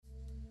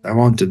I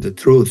wanted the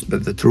truth,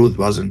 but the truth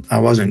I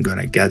wasn't going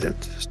to get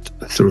it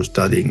through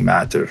studying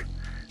matter.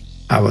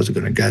 I was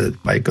going to get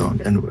it by going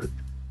inward.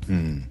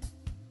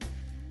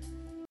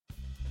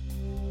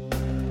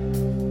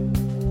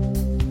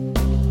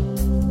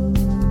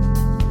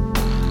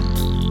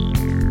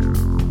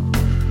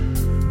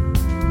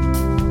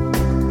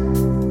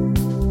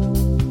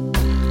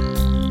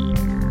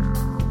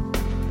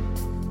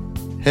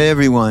 Hey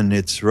everyone,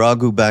 it's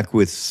Raghu back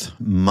with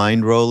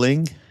Mind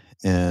Rolling,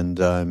 and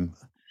I'm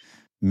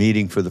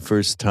meeting for the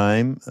first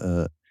time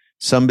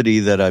somebody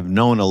that I've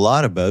known a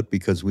lot about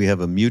because we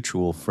have a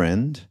mutual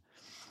friend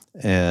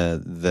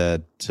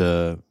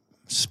that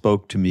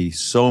spoke to me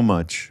so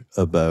much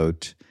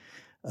about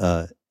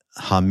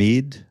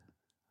Hameed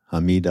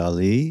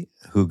Ali,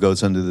 who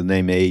goes under the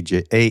name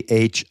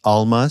A.H.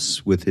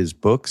 Almas with his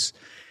books.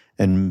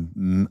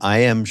 And I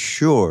am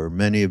sure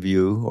many of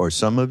you, or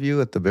some of you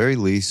at the very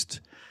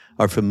least,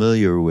 are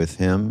familiar with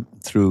him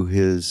through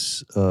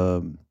his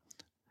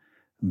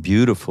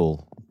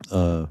beautiful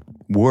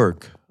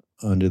work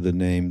under the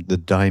name The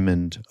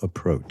Diamond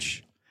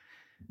Approach.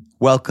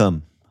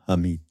 Welcome,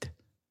 Hameed.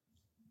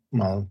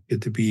 Well,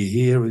 good to be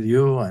here with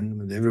you and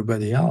with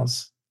everybody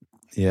else.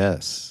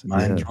 Yes.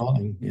 Mind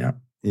rolling, yeah.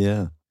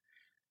 Yeah.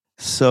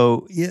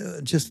 So,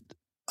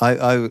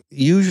 I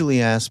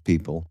usually ask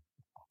people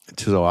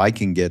so I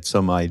can get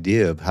some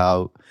idea of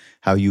how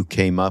you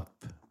came up,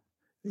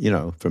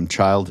 from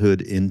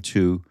childhood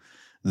into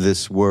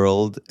this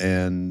world,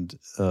 and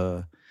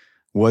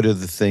what are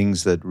the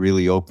things that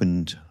really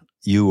opened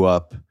you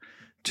up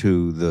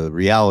to the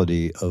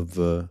reality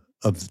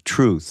of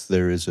truth.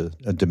 There is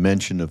a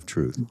dimension of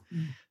truth.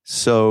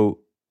 So,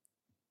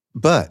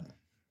 but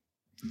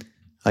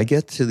I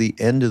get to the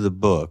end of the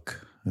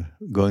book,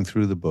 going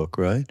through the book,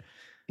 right?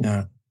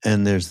 Yeah.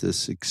 And there's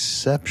this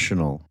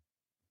exceptional,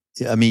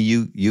 I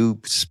mean, you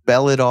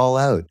spell it all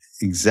out,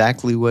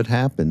 exactly what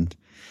happened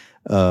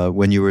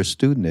when you were a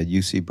student at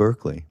UC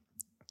Berkeley.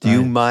 Do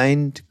you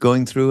mind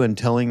going through and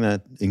telling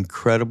that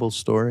incredible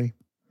story?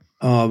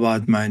 Oh,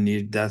 about my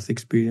near-death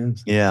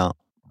experience? Yeah.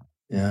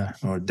 Yeah,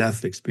 or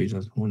death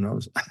experience, who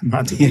knows? I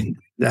might have been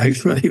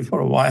actually for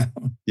a while.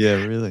 Yeah,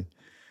 really?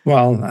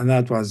 Well, and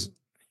that was,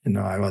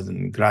 I was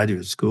in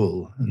graduate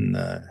school in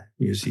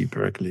UC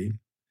Berkeley.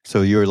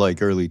 So you were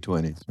like early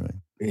 20s, right?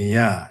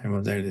 Yeah, I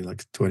was early,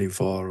 like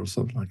 24 or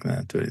something like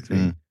that,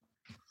 23.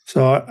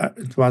 So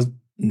it was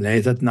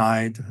late at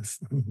night. A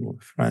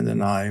friend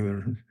and I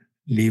were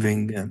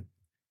leaving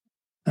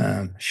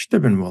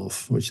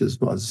Steppenwolf, which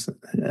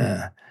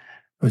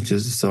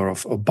is sort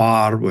of a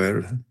bar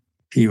where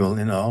people,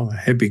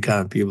 hippie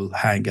kind of people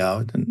hang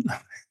out. And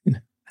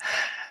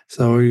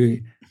so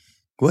we...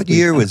 What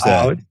year was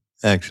that,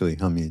 actually,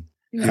 Hameed?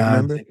 Do you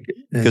remember?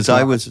 Because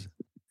it was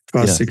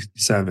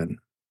 67.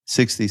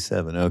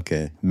 67,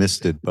 okay.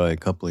 Missed it by a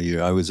couple of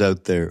years. I was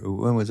out there.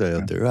 When was I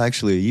out there?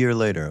 Actually, a year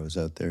later, I was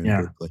out there in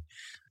Berkeley.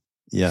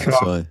 Yeah,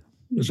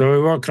 so we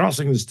were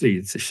crossing the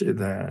streets,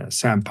 the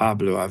San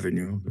Pablo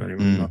Avenue, very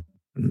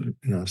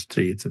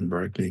streets in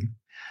Berkeley.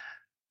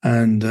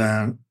 And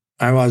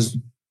I was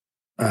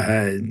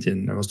ahead,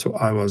 and I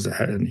was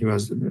ahead,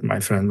 and my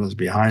friend was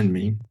behind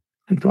me.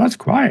 It was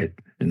quiet,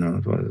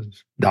 it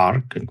was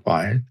dark and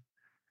quiet.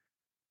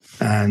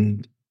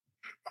 And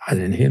I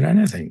didn't hear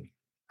anything.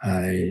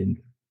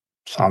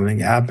 Something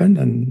happened,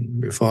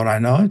 and before I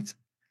know it,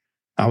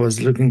 I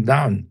was looking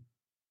down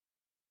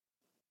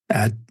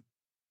at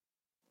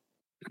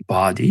the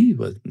body,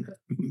 was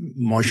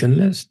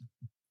motionless,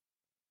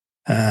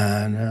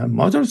 and a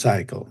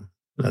motorcycle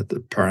that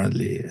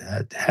apparently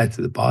had hit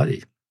the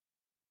body.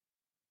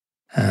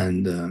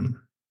 And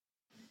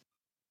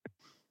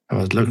I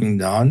was looking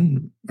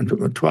down, and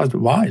it was a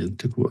while.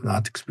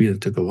 That experience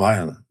took a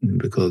while,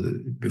 because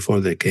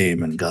before they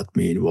came and got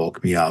me and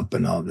woke me up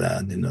and all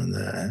that,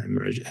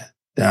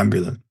 the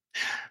ambulance.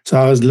 So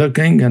I was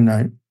looking,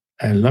 and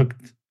I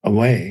looked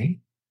away,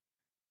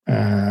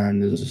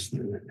 and there's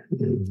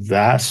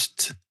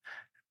vast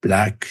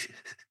black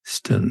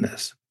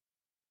stillness.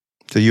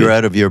 So you're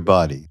out of your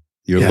body.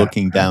 You're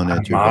looking down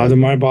at your body. I'm out of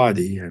my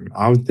body. I'm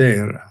out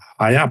there,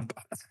 high up.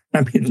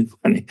 I mean,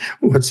 funny,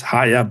 what's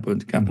high up when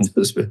it comes to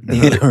this?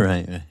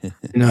 Right.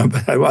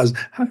 But I was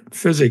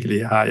physically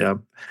high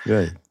up,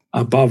 right,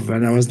 above,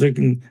 and I was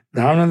looking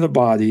down on the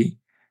body.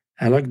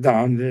 I look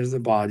down, there's the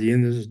body,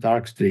 and there's a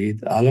dark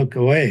street. I look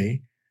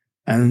away,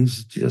 and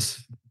it's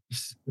just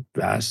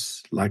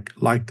vast, like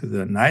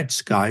the night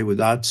sky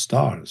without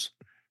stars.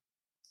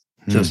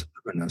 Just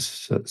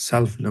luminous,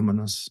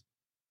 self-luminous,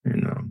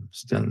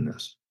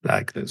 stillness,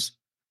 blackness.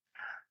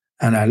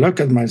 And I look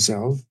at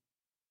myself,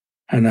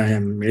 and I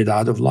am made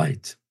out of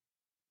light.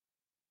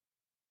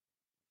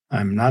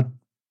 I'm not,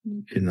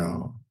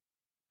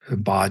 a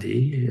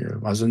body. It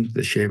wasn't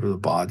the shape of the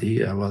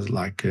body. I was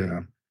like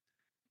a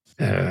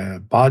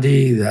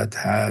body that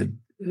had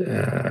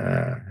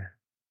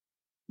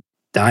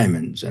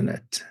diamonds in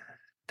it,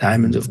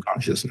 diamonds of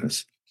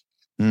consciousness,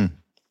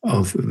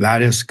 of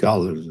various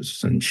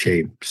colors and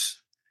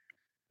shapes.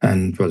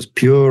 And it was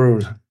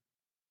pure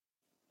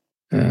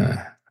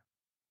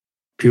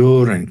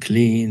pure and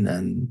clean,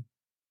 and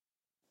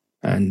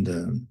I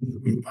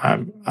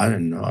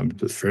don't know. I'm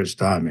the first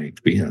time I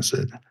experienced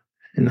it.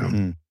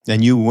 And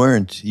you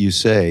weren't, you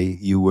say,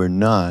 you were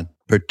not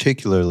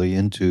particularly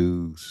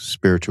into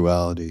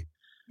spirituality.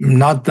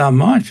 Not that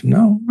much,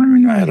 no. I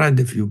mean, I read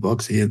a few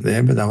books here and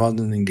there, but I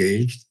wasn't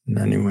engaged in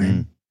any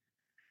way.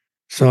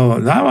 So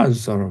that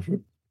was sort of,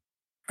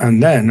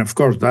 and then, of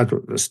course,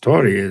 the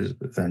story is,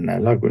 then I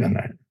look, and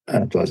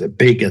it was a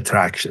big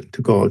attraction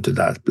to go to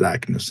that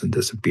blackness and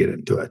disappear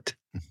into it.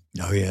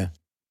 Oh, yeah.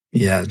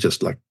 Yeah,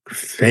 just like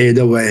fade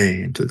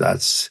away into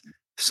that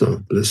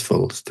so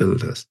blissful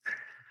stillness.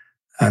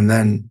 And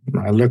then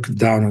I looked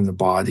down on the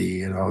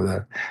body,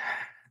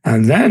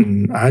 and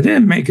then I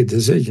didn't make a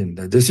decision.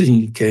 The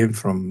decision came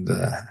from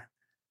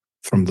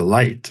the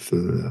light,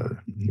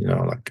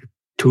 like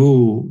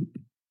two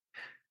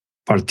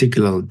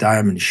particular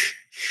diamonds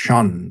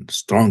shone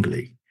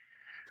strongly.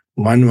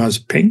 One was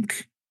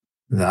pink,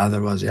 the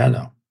other was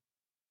yellow.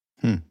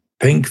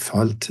 Pink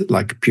felt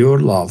like pure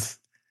love,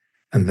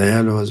 and the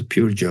yellow was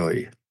pure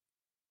joy.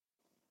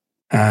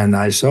 And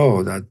I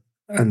saw that,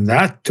 and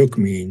that took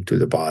me into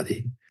the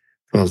body.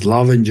 It was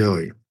love and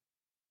joy.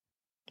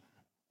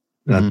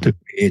 That took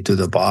me to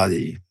the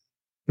body.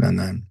 And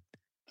then,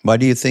 why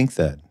do you think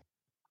that?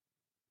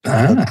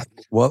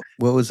 What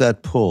was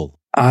that pull?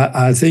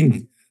 I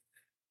think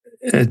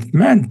it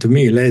meant to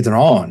me later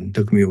on, it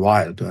took me a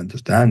while to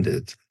understand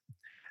it,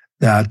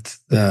 that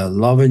the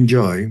love and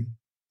joy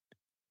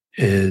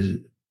is,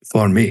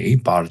 for me,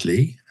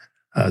 partly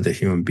the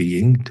human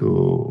being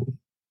to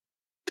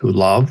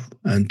love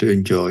and to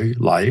enjoy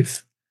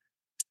life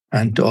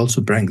and to also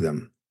bring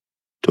them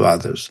to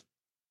others.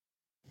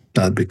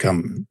 That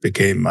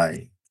became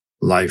my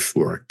life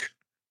work.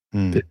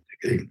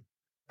 Basically.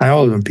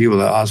 When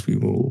people ask me,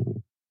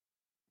 well,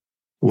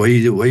 why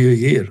are you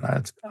here?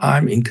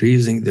 I'm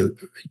increasing the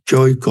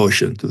joy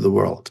quotient to the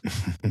world.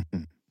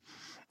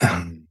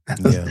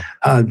 Yeah.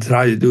 I'll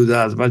try to do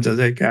that as much as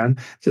I can.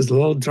 Just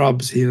little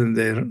drops here and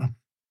there.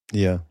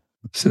 Yeah.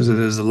 Since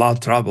there's a lot of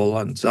trouble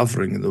and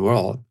suffering in the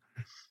world.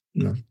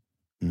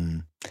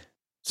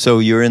 So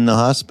you're in the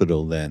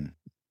hospital then?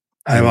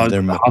 I was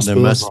in the hospital.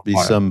 There must be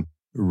some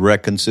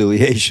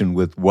reconciliation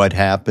with what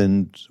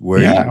happened.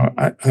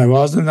 I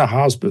was in the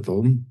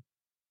hospital,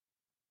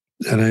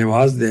 and I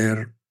was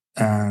there,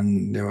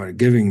 and they were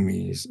giving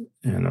me,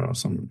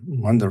 some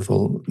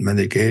wonderful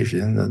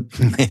medication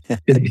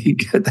that made me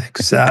get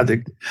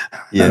ecstatic.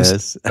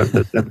 Yes.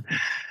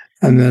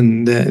 And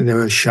then there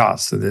were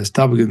shots. So they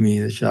stopped giving me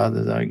the shot.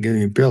 They started giving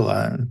me a pill.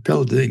 The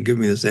pill didn't give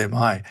me the same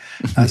high.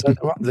 I said,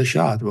 I want the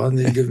shot. Why don't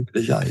they give me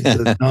the shot? He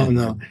said,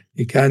 no,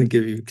 you can't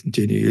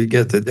continue. You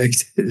get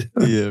addicted.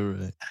 Yeah,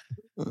 right.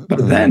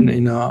 But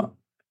then,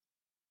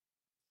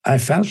 I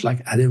felt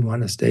like I didn't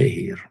want to stay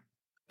here.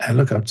 I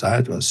look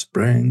outside, it was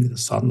spring, the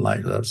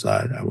sunlight was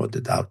outside. I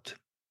wanted out.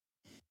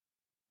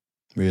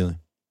 Really?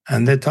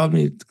 And they told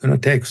me it's going to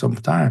take some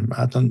time.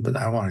 But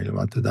I really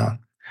wanted out.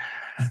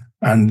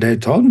 And they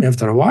told me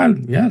after a while,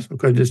 yes, we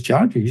could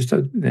discharge you.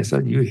 They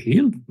said, you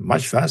healed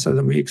much faster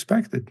than we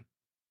expected.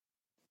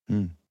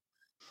 So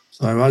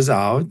I was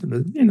out,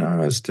 but, I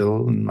was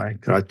still in my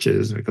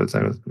crutches because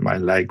my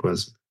leg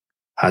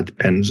had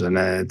pins in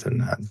it,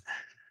 and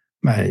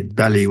my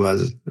belly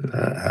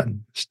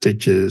had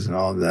stitches and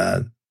all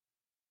that.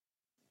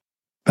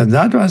 But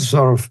that was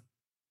sort of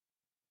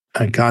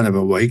a kind of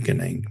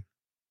awakening,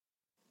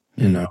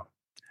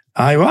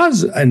 I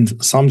was, in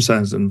some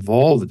sense,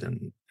 involved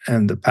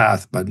in the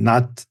path, but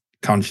not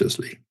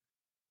consciously.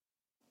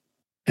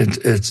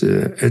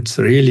 It's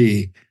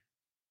really,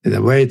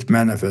 the way it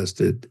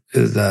manifested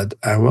is that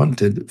I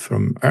wanted,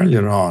 from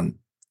earlier on,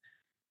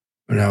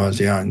 when I was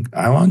young,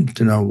 I wanted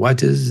to know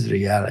what is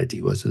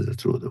reality, what is the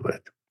truth of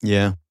it.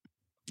 Yeah.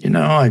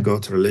 I go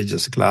to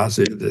religious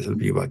classes, this will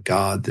be about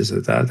God, this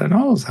or that, and I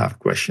always have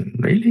questions.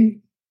 Really?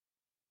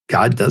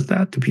 God does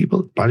that to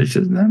people,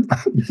 punishes them?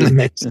 Doesn't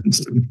make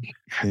sense to me.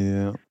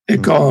 Yeah. They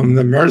call him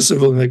the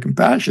merciful and the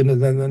compassionate,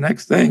 and then the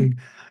next thing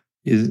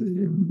is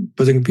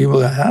putting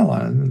people in hell.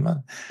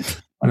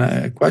 When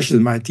I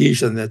questioned my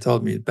teacher, and they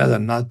told me it's better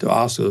not to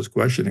ask those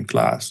questions in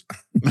class.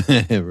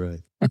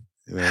 Right.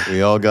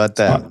 We all got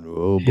that.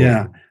 Oh, boy.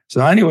 Yeah.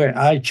 So anyway,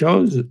 I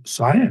chose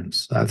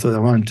science. I thought I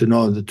wanted to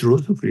know the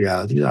truth of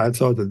reality. I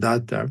thought at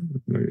that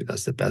time, maybe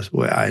that's the best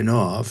way I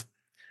know of.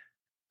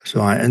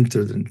 So I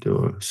entered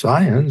into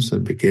science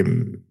and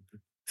became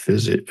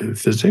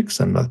physics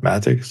and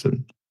mathematics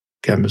and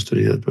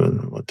chemistry. That was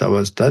what I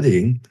was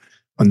studying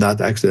when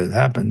that accident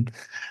happened.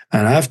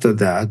 And after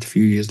that, a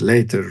few years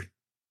later,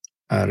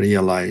 I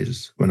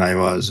realized when I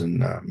was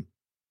in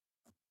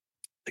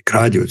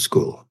graduate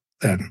school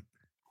then,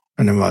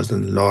 and I was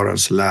in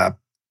Lawrence lab,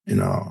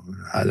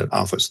 had an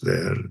office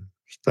there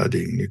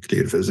studying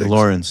nuclear physics. The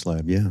Lawrence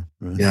lab, yeah.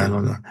 Right.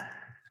 Yeah.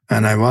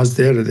 And I was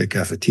there at the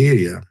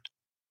cafeteria,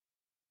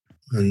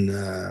 and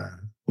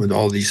with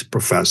all these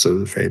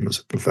professors,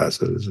 famous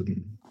professors,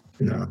 and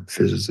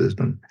physicists,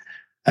 and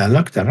I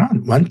looked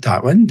around.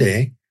 One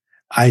day,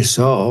 I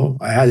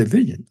had a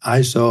vision.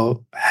 I saw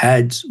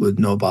heads with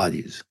no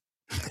bodies.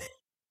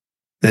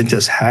 They're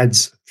just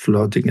heads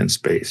floating in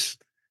space.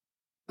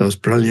 Those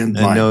brilliant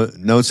And minds.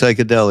 no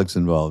psychedelics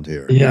involved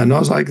here. Yeah,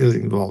 no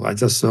psychedelics involved. I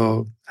just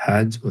saw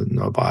heads with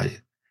no body.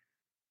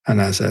 And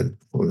I said,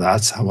 well,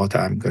 that's what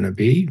I'm going to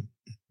be?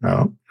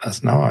 No,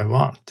 that's not what I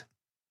want.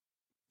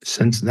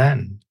 Since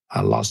then,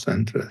 I lost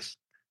interest.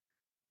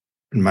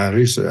 In my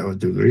research, I would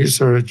do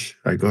research.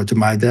 I go to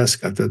my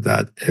desk after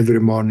that every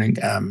morning.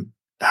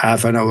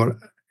 Half an hour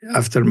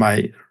after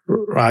my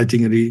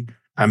writing,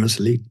 I'm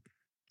asleep.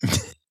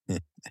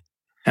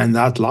 And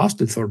that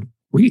lasted for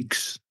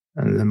weeks.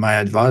 And then my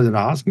advisor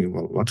asked me,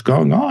 well, what's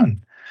going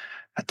on?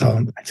 I told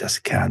him, I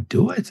just can't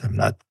do it.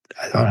 I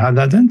don't have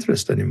that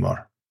interest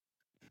anymore.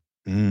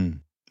 Mm.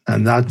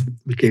 And that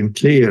became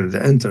clear.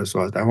 The interest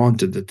was, I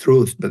wanted the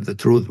truth, but the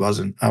truth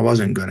I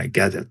wasn't going to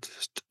get it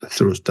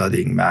through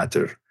studying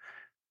matter.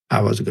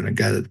 I was going to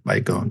get it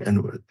by going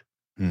inward.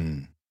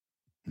 Mm.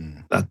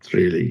 Mm. That's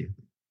really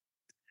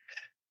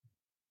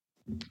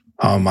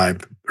how my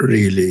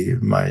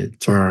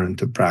turn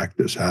to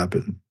practice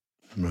happened.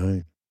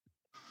 Right.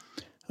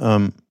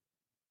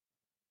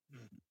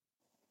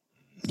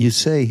 You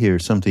say here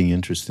something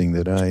interesting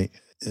that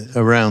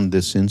around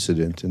this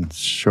incident and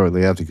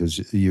shortly after, because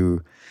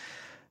it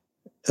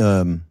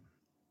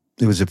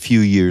was a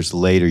few years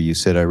later, you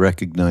said, I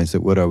recognized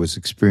that what I was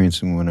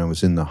experiencing when I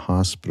was in the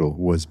hospital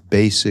was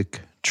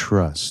basic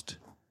trust.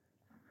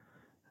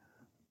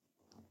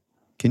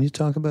 Can you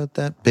talk about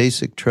that?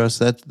 Basic trust?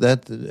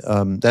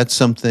 That's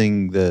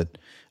something that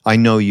I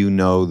know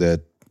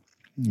that,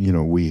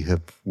 we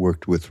have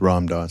worked with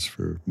Ram Dass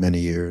for many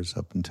years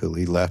up until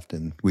he left,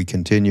 and we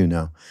continue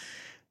now.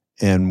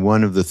 And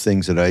one of the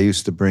things that I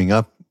used to bring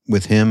up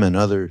with him and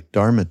other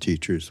Dharma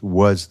teachers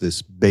was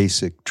this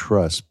basic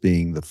trust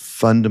being the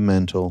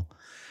fundamental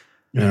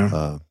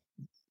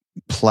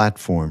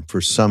platform for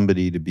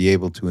somebody to be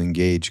able to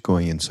engage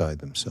going inside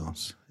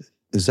themselves.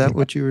 Is that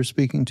what you were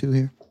speaking to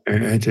here?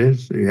 It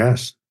is,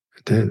 yes,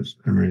 it is.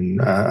 I mean,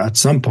 at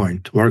some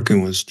point,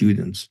 working with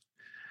students,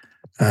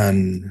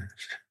 and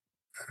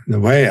the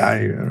way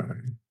I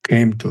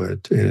came to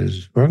it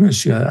is, I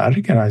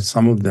recognize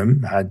some of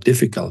them had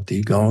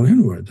difficulty going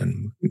inward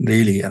and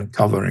really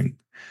uncovering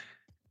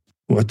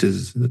what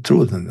is the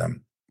truth in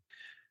them.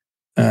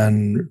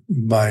 And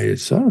by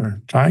sort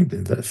of trying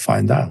to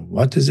find out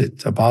what is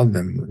it about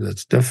them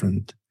that's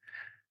different,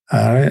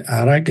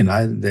 I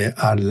recognize they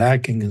are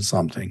lacking in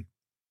something.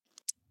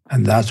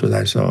 And that's what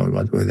I saw.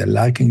 What were they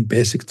lacking?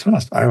 Basic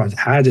trust. I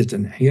had it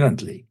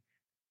inherently,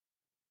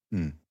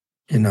 but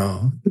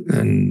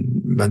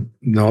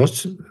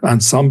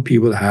some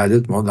people had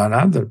it more than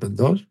others. But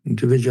those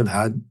individuals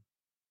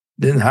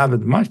didn't have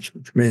it much,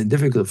 which made it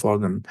difficult for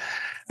them.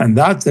 And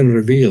that then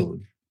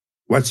revealed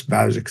what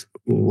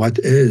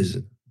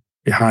is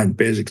behind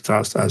basic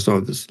trust. I saw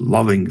this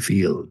loving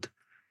field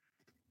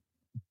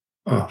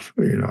of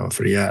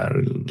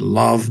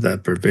love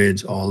that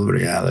pervades all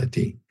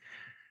reality.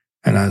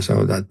 And I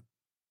saw that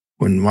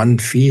when one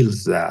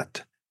feels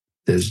that,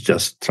 there's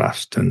just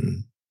trust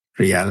in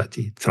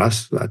reality,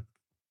 trust that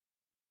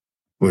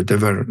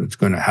whatever is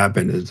going to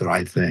happen is the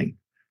right thing.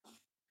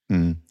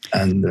 Mm.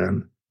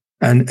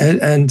 And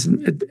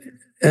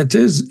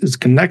it's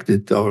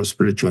connected to our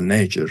spiritual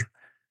nature.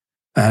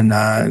 And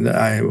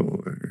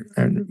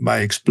by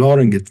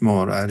exploring it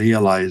more, I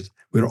realized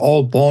we're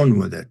all born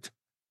with it.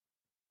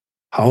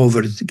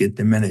 However, it gets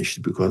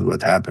diminished because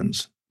what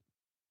happens?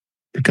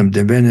 Become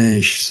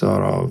diminished,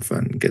 sort of,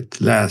 and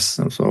get less.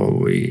 And so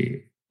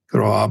we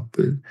grow up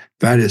with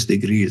various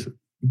degrees of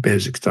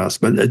basic trust.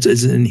 But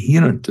it's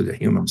inherent to the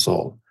human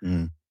soul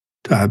to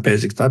have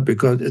basic trust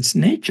because its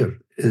nature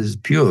is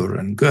pure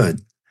and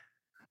good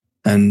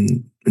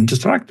and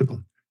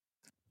indestructible.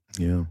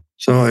 Yeah.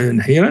 So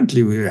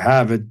inherently we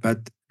have it,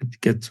 but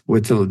it gets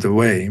whittled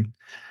away.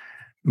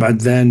 But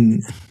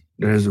then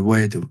there's a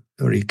way to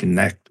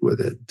reconnect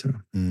with it, to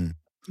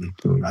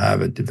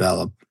have it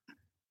develop.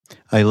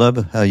 I love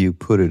how you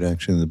put it,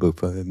 actually, in the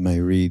book. I'd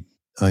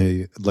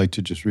like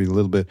to just read a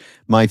little bit.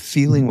 My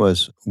feeling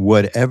was,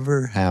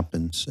 whatever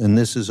happens, and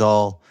this is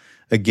all,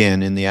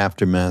 again, in the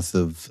aftermath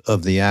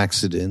of the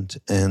accident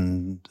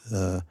and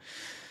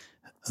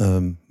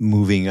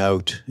moving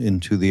out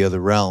into the other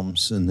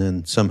realms and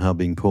then somehow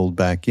being pulled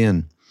back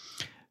in.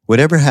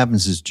 Whatever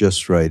happens is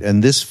just right.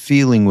 And this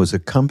feeling was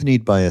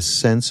accompanied by a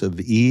sense of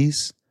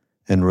ease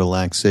and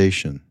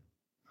relaxation.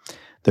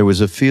 There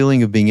was a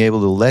feeling of being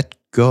able to let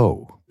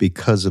go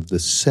because of the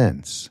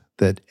sense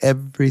that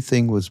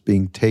everything was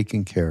being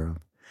taken care of.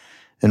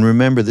 And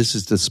remember, this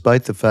is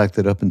despite the fact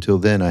that up until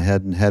then I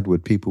hadn't had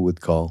what people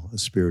would call a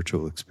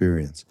spiritual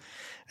experience.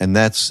 And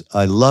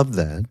I love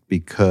that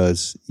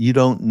because you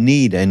don't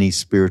need any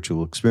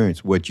spiritual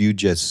experience. What you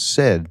just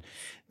said,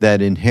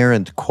 that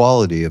inherent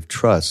quality of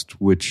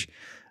trust, which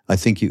I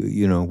think,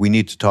 we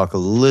need to talk a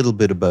little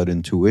bit about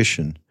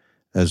intuition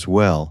as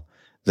well,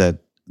 that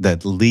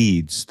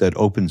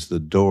opens the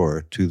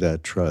door to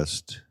that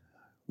trust.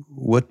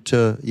 What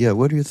are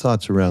your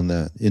thoughts around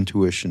that,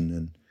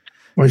 intuition?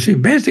 Well, see,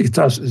 basic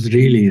trust is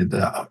really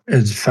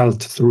is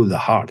felt through the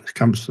heart. It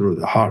comes through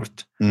the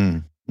heart.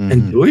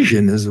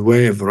 Intuition is a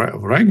way of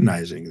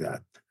recognizing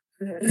that.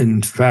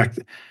 In fact,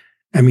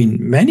 I mean,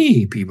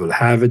 many people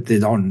have it, they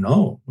don't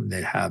know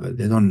they have it.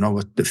 They don't know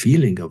what the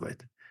feeling of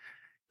it.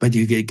 But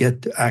you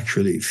get to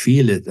actually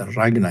feel it and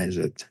recognize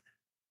it.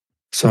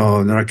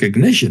 So the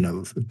recognition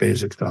of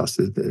basic thoughts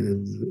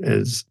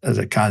is as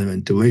a kind of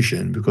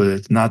intuition, because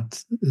it's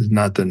not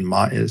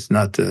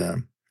a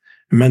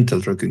mental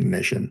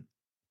recognition.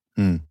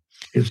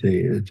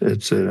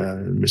 It's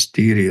a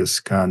mysterious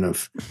kind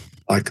of,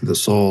 like the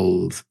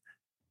soul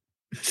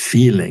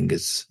feeling.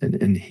 It's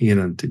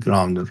inherent,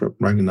 grounded,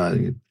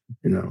 recognizing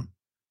it.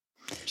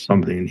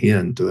 Something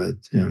inherent to it.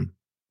 Yeah.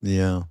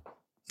 Yeah.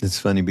 It's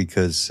funny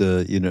because,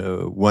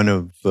 one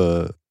of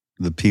the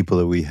people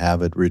that we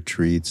have at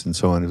retreats and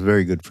so on is a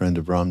very good friend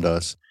of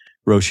Ramdas,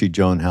 Roshi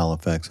Joan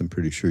Halifax. I'm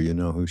pretty sure you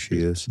know who she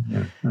is.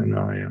 Yeah, I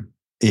know, yeah.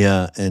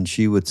 Yeah, and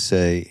she would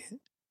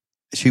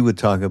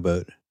talk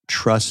about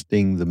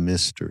trusting the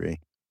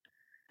mystery.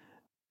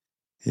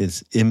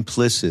 It's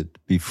implicit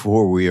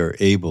before we are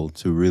able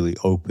to really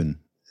open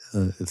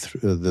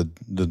the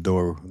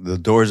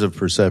doors of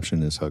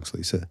perception, as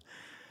Huxley said.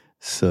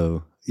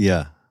 So,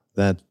 yeah.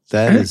 That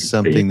is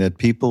something that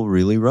people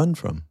really run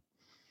from.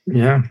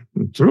 Yeah,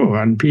 true.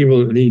 And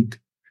people need,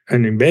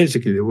 and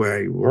basically the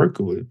way I work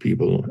with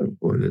people,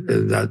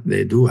 that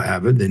they do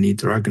have it, they need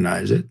to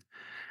recognize it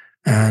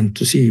and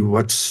to see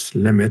what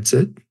limits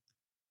it.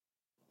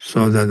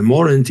 So that the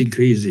more it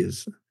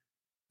increases,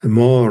 the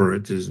more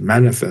it is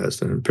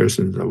manifest and a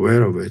person is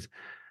aware of it,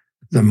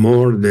 the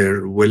more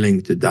they're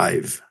willing to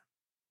dive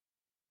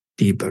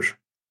deeper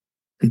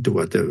into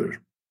whatever.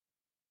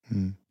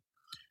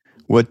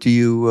 What do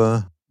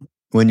you,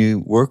 when you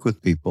work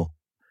with people,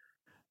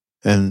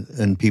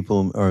 and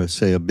people are,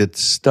 say, a bit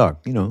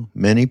stuck,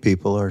 many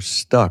people are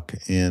stuck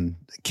and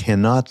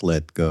cannot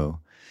let go,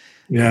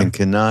 and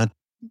cannot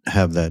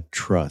have that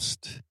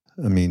trust.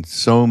 I mean,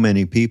 so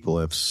many people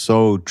have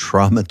so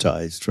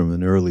traumatized from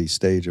an early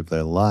stage of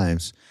their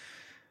lives.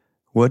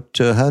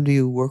 How do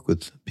you work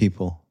with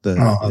people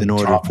in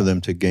order for them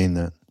to gain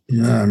that?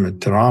 Yeah, I mean,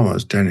 trauma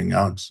is turning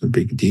out it's a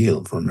big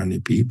deal for many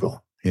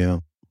people. Yeah.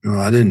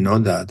 I didn't know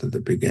that at the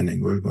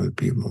beginning, working with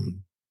people.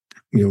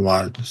 You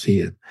wanted to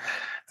see it.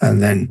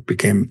 And then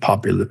became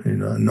popular,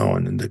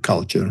 known in the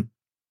culture.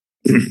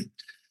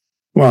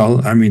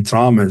 Well, I mean,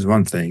 trauma is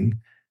one thing,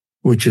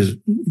 which is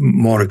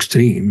more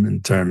extreme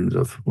in terms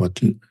of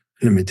what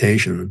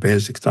limitation of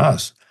basic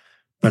tasks.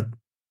 But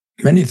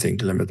many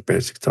things limit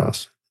basic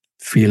tasks.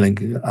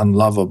 Feeling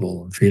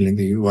unlovable, feeling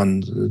that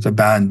one is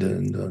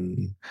abandoned,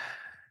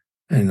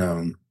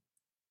 and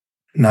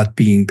not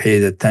being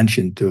paid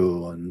attention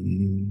to,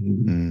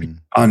 and being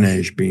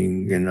punished,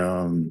 being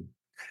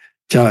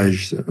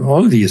judged.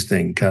 All these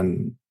things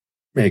can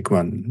make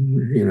one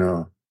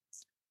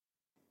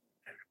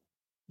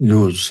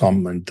lose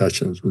some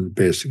intentions with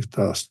basic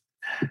tasks.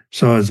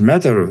 So it's a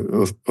matter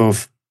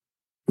of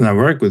when I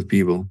work with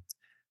people,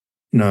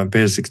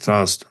 basic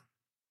tasks,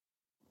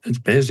 it's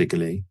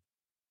basically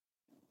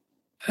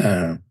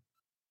we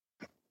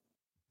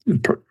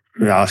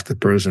ask the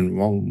person,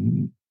 well,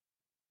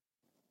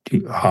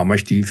 how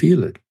much do you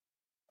feel it?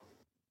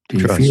 Do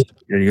you feel it?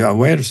 Are you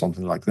aware of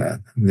something like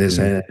that? And they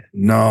say,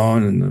 no,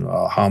 and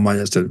how much?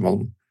 I said,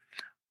 well,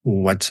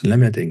 what's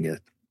limiting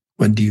it?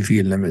 What do you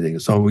feel limiting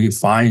it? So we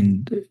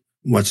find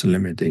what's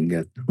limiting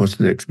it, what's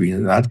the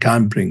experience. That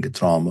can bring a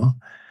trauma,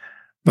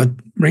 but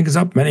brings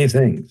up many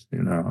things,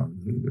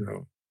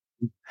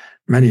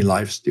 many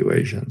life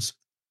situations.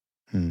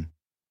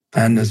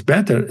 And it's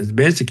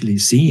basically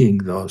seeing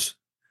those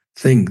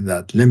things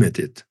that limit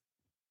it.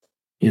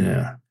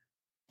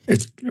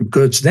 It's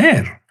because it's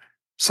there.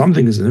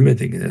 Something is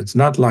limiting it. It's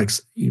not like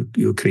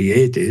you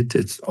create it,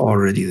 it's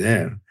already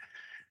there.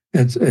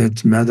 It's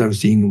a matter of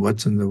seeing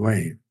what's in the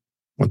way.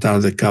 What are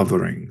the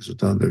coverings?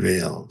 What are the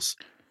veils?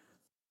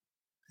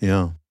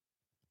 Yeah.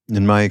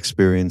 In my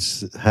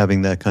experience,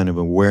 having that kind of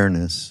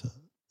awareness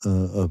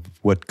of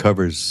what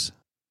covers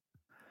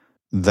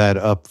that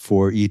up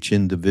for each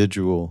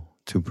individual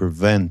to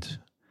prevent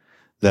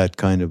that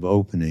kind of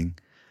opening,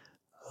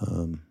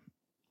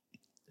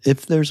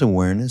 if there's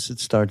awareness, it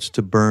starts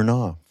to burn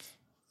off.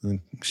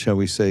 Shall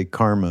we say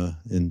karma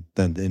in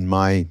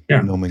my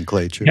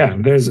nomenclature? Yeah,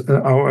 there's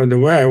the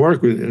way I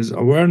work with it is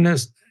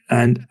awareness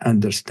and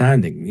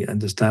understanding.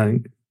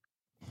 Understanding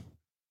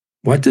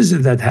what is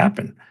it that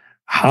happened?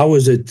 How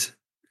is it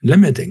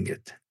limiting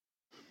it?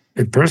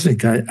 A person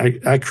can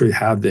actually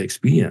have the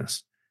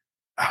experience.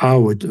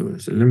 How it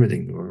is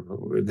limiting,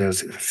 or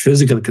there's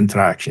physical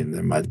contraction,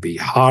 there might be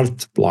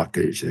heart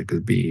blockage, there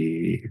could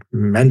be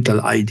mental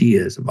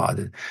ideas about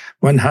it.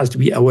 One has to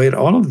be aware of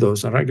all of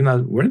those and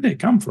recognize where they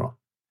come from.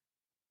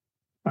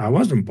 I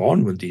wasn't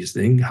born with these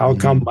things. How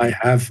come I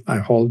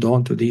hold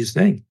on to these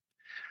things?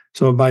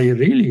 So by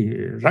really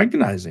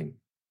recognizing,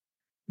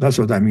 that's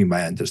what I mean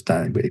by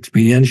understanding, but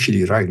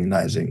experientially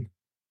recognizing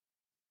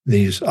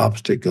these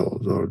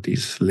obstacles or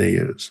these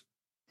layers,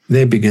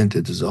 they begin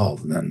to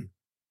dissolve then.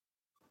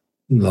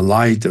 The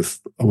light of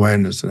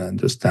awareness and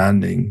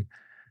understanding,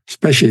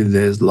 especially if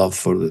there's love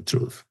for the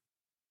truth.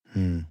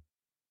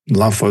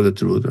 love for the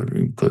truth. I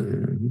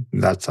mean,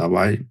 that's how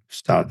I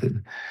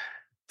started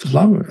to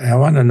love. I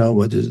want to know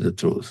what is the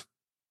truth.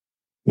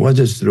 What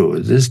is true?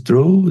 Is this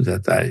true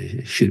that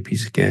I should be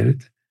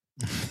scared?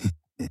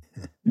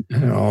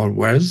 Or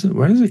where does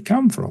it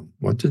come from?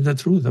 What is the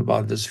truth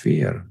about this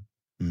fear?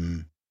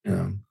 Mm.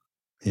 Yeah.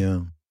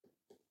 Yeah.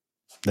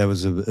 That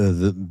was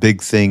the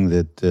big thing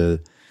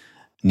that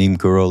Neem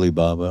Karoli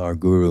Baba, our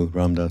guru,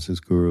 Ramdas's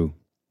guru,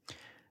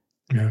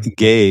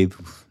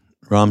 gave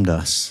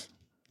Ramdas.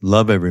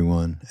 Love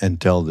everyone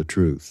and tell the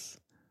truth.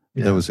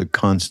 Yeah. That was a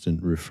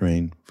constant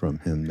refrain from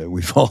him that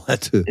we've all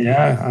had to.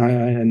 Yeah,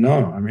 I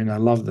know. I mean, I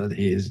love that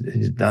he's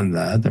done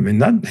that. I mean,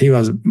 that he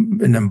was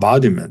an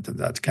embodiment of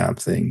that kind of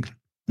thing.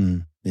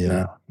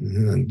 Yeah.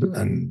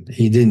 And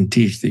he didn't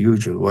teach the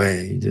usual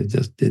way. He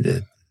just did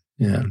it.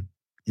 Yeah.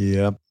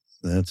 Yep,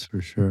 that's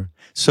for sure.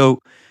 So,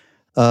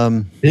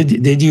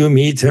 did you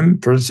meet him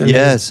personally?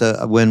 Yes,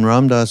 when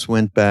Ramdas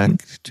went back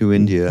to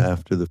India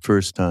after the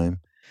first time,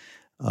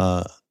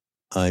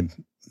 I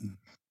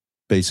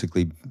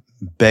basically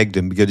begged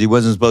him because he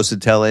wasn't supposed to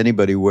tell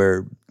anybody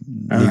where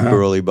Neem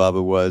Karoli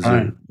Baba was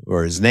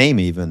or his name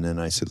even.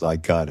 And I said,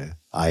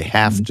 I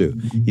have to.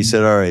 He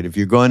said, all right, if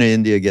you're going to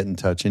India, get in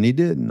touch. And he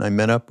did. And I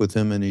met up with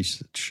him and he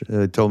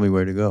told me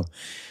where to go.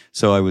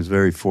 So I was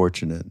very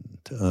fortunate,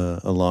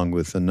 along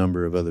with a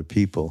number of other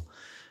people,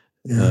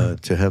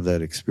 to have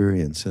that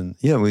experience. And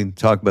we can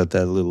talk about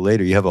that a little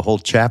later. You have a whole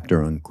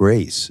chapter on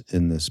grace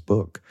in this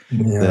book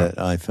that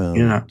I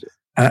found.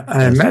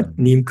 I met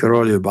Neem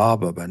Karoli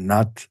Baba, but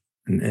not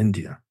in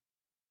India.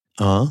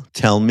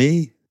 Tell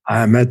me.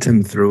 I met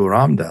him through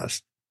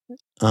Ramdas.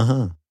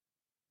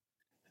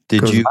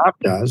 Did you?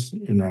 Ramdas,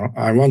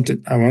 I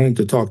wanted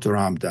to talk to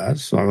Ramdas,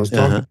 so I was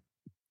talking.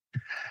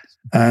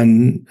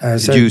 And I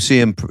said, did you see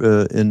him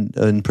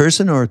in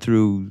person or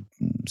through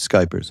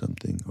Skype or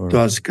something? It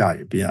was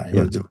Skype, yeah. He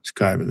was doing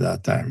Skype at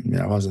that time.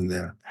 Yeah, I wasn't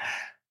there.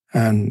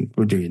 And it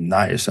would be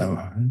nice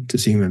to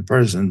see him in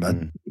person, but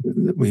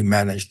we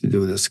managed to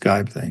do the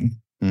Skype thing.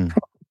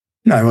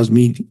 I was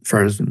meeting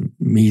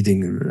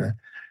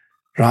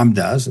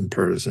Ramdas in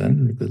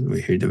person because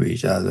we heard of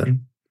each other.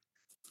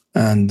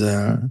 And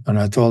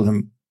I told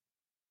him,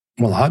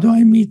 well, how do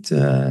I meet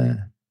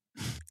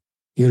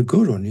your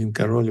guru, Neem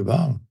Karoli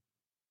Baba?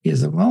 He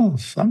said, well,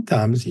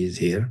 sometimes he's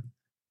here.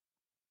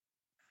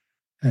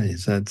 And he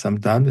said,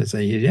 sometimes I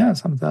say, yeah,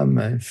 sometimes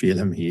I feel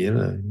him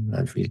here.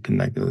 I feel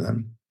connected with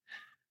him.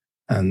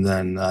 And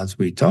then as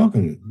we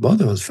talking, both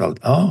of us felt,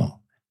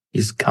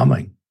 he's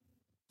coming.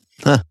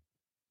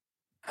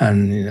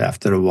 And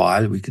after a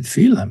while, we could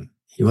feel him.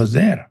 He was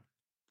there.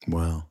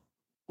 Wow.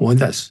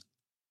 With us.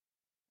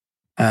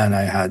 And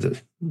I had a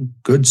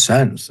good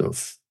sense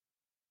of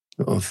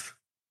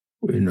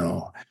Neem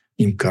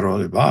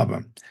Karoli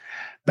Baba.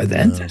 But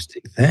the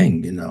interesting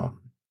thing,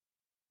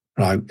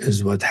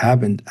 is what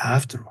happened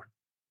afterward.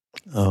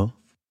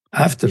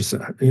 After, it's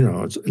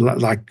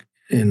like,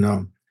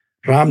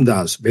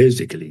 Ramdas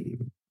basically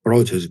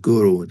brought his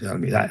guru to tell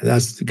me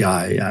that's the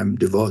guy I'm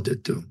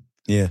devoted to.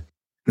 Yeah.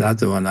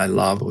 That's the one I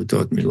love, who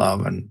taught me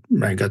love, and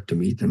I got to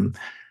meet him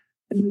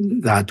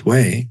that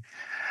way.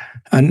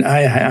 And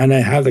I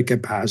have the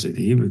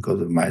capacity,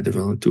 because of my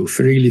development, to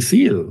freely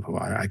feel.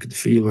 I could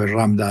feel where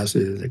Ramdas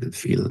is. I could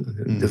feel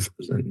the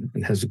difference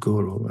in his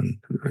guru. And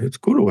his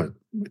guru was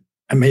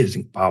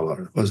amazing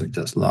power. It wasn't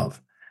just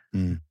love.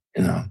 He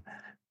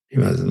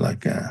was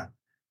like a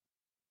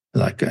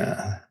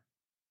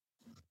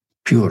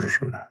pure,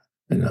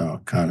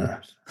 kind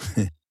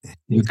of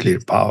nuclear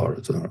power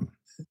to him.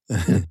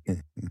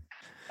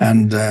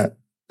 And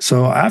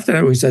so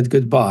after we said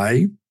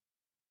goodbye,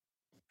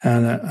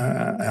 and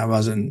I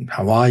was in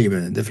Hawaii, but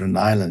in a different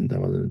island. I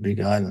was in a big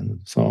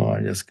island. So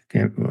I just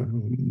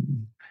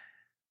came.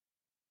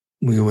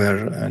 We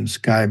were on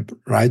Skype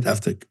right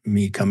after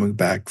me coming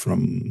back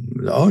from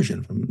the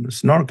ocean, from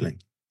snorkeling.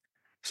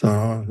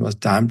 So it was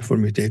time for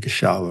me to take a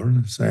shower.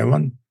 So I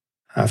went,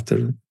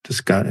 after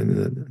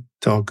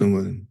talking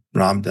with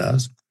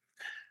Ramdas,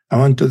 I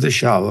went to the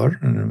shower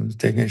and I was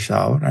taking a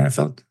shower and I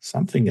felt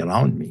something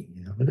around me.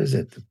 What is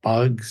it?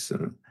 Bugs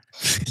or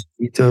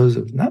mosquitoes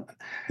or nothing.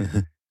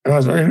 I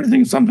was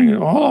everything, something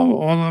all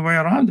the way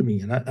around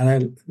me.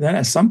 And then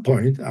at some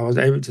point I was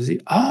able to see,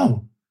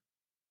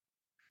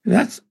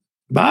 that's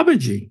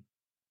Babaji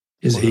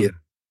is here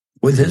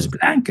with his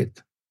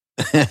blanket.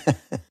 In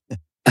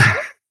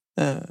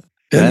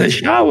the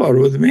shower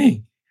with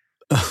me.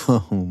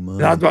 Oh, my.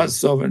 That was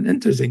sort of an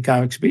interesting kind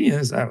of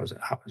experience. I was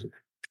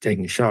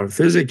taking a shower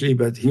physically,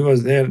 but he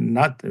was there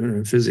not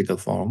in physical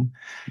form.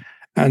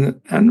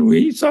 And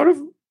we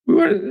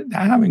were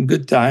having a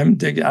good time.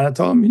 And I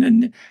told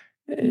him,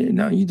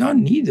 you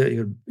don't need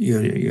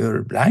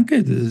your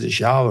blanket. This is a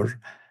shower.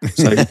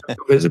 So he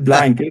took his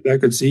blanket. I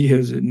could see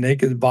his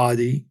naked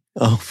body.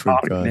 For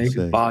God's naked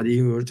sake.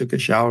 body. We took a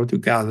shower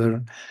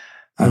together.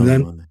 And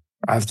then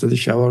after the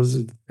showers,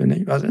 it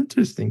was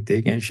interesting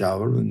taking a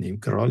shower with Neem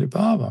Karoli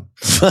Baba.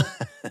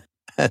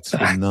 That's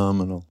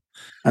phenomenal.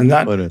 And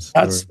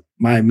that's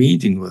my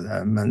meeting with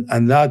him.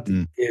 And that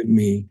gave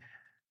me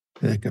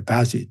the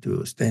capacity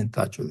to stay in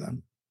touch with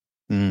him.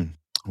 Mm.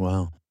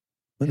 Wow.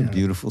 What a Yeah,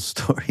 beautiful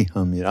story.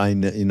 I mean,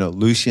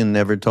 Lucian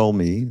never told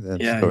me that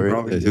yeah, he story.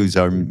 probably Who's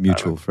didn't. our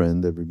mutual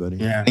friend, everybody.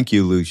 Yeah, Thank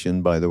you,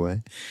 Lucian, by the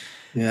way.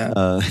 yeah.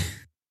 Uh,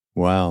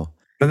 wow.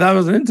 But that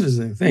was an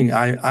interesting thing.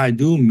 I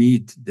do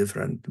meet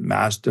different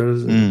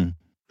masters Mm.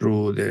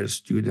 through their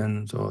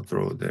students or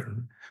through their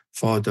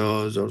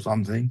photos or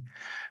something.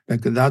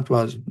 Like that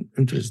was an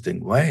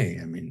interesting way.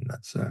 I mean,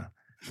 that's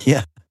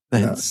Yeah, you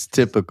know, that's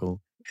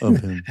typical of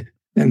him.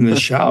 in the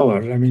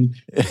shower. I mean,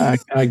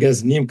 I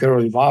guess Neem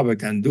Karoli Baba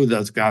can do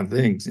those kind of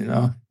things, you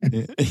know.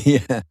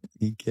 Yeah,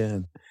 he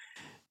can.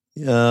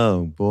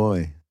 Oh,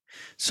 boy.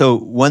 So,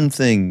 one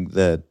thing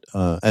that,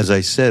 as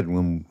I said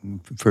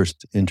when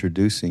first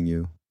introducing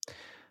you,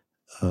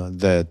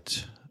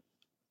 that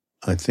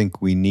I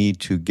think we need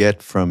to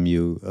get from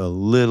you a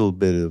little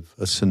bit of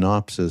a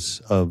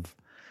synopsis of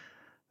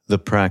the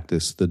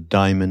practice, the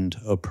diamond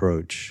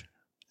approach,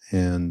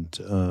 and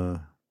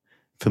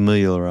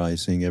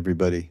familiarizing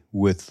everybody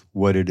with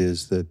what it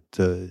is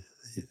that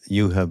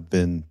you have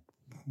been.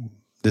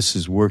 This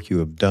is work you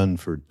have done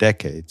for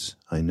decades,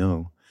 I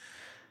know.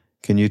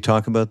 Can you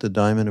talk about the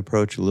diamond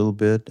approach a little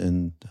bit,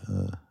 and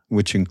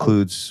which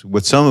includes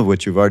some of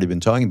what you've already been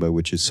talking about,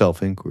 which is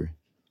self-inquiry?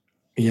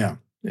 Yeah,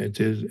 it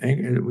is.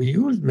 And we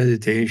use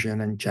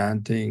meditation and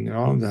chanting and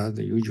all that,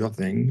 the usual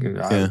thing.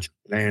 Yeah. I've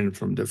learned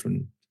from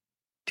different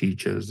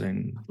teachers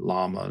and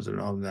lamas and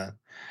all that.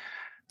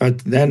 But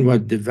then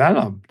what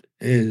developed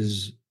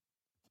is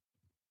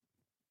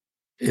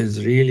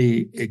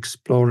really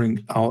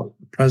exploring our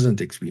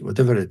present experience,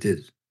 whatever it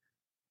is.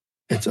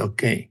 It's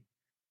okay.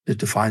 Is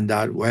to find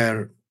out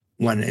where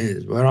one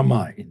is. Where am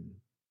I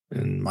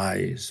in my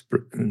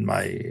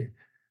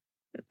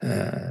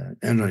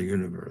inner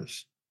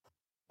universe?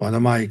 What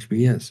am I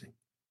experiencing?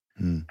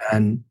 Mm.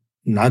 And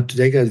not to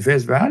take it at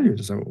face value.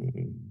 So,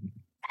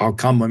 how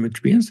come I'm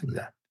experiencing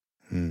that?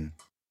 Mm.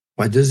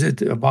 What is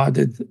it about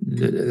it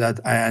that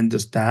I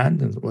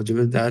understand, and what is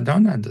it that I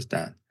don't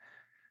understand?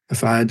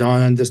 If I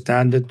don't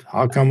understand it,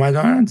 how come I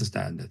don't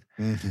understand it?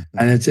 Mm-hmm.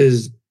 And it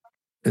is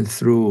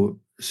through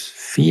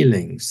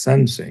feeling,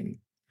 sensing,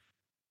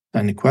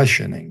 and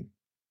questioning.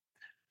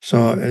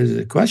 So,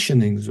 as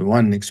questioning is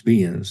one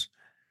experience,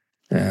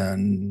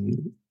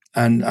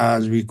 and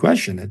as we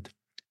question it,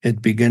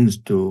 it begins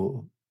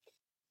to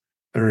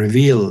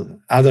reveal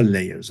other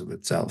layers of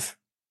itself.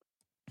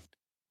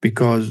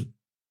 Because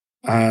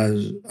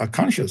as a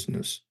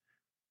consciousness,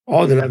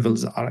 all the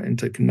levels are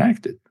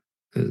interconnected.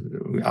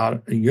 We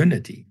are a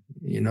unity,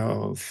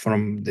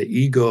 from the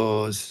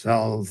ego,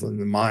 self, and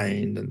the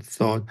mind and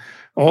thought,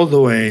 all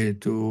the way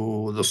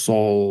to the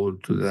soul,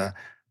 to the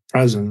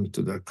presence,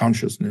 to the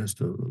consciousness,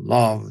 to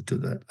love, to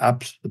the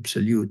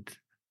absolute,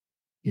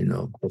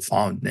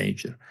 profound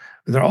nature.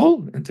 They're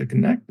all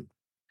interconnected.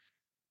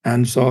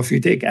 And so if you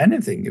take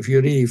anything, if you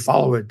really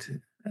follow it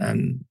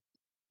and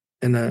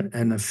in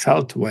a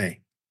felt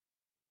way,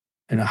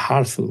 in a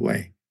heartful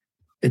way,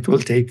 it will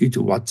take you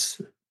to what's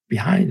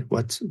behind,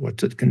 what's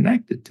it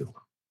connected to.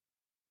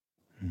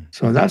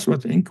 So that's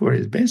what inquiry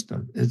is based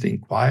on, is the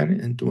inquiry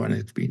into an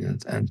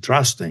experience and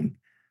trusting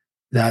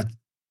that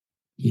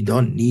you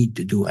don't need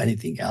to do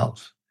anything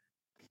else.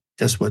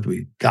 Just what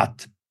we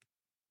got,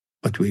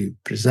 what we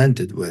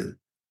presented with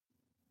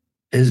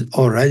is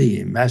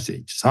already a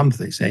message,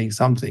 something, saying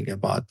something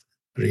about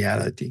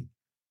reality.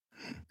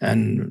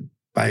 And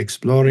by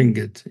exploring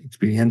it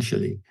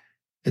experientially,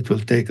 it will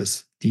take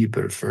us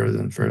deeper, further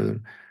and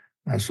further.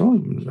 And so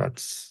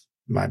that's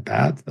my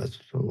path. That's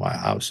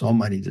how so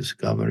many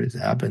discoveries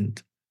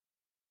happened.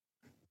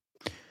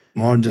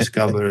 More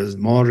discoveries,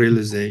 more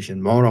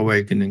realization, more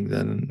awakening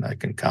than I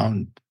can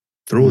count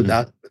through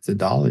that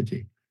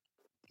methodology.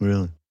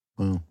 Really?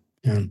 Wow.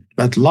 Yeah.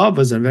 But love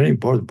is a very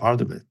important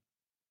part of it.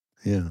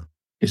 Yeah.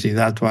 You see,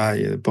 that's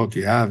why the book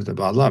you have is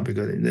about love,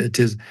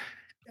 because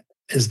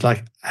it's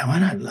like,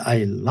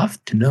 I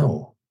love to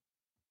know.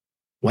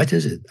 What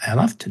is it? I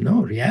love to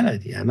know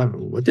reality.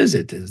 What is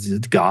it? Is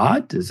it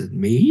God? Is it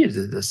me? Is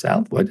it the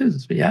self? What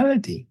is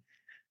reality?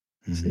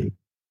 Mm-hmm. See,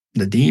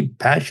 the deep,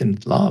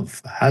 passionate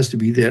love has to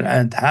be there,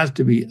 and it has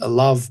to be a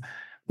love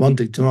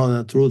wanting to know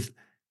the truth,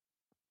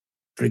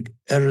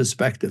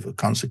 irrespective of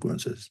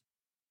consequences.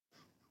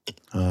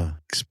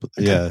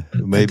 Yeah,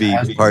 maybe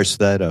parse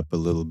that up a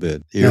little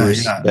bit.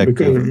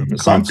 Irrespective of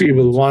because some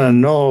people consequences. want to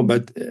know,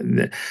 but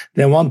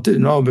they want to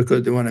know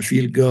because they want to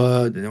feel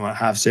good, they want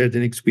to have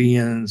certain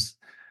experience.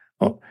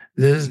 Oh,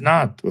 this is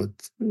not what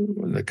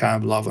the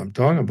kind of love I'm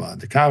talking about.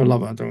 The kind of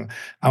love I'm talking about,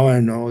 I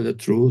want to know the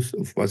truth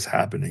of what's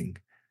happening,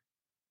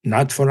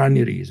 not for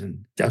any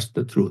reason, just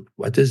the truth.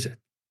 What is it?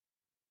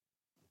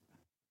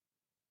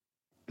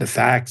 The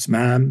facts,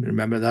 ma'am.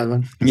 Remember that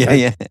one?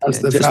 Yeah. That's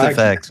the Just fact.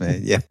 the facts,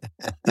 man. Yeah.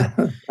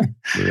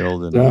 You're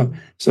old enough.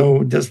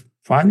 So just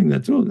finding the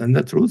truth, and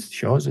the truth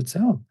shows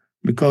itself,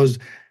 because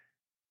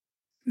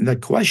the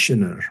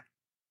questioner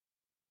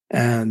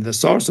and the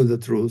source of the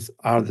truth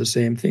are the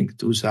same thing,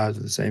 two sides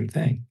of the same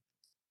thing.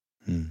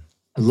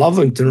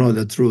 Loving to know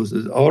the truth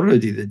is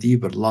already the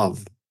deeper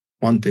love,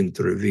 wanting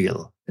to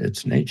reveal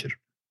its nature.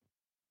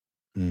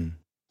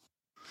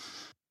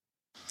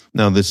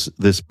 Now,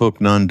 this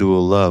book,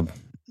 Non-Dual Love,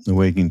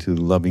 Awakening to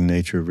the Loving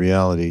Nature of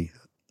Reality,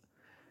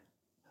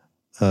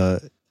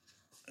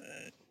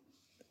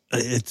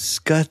 it's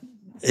got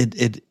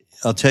it.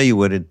 I'll tell you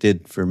what it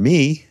did for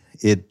me.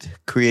 It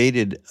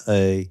created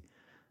a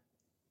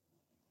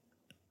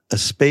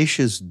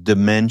spacious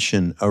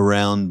dimension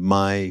around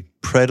my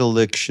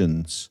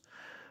predilections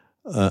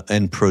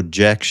and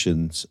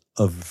projections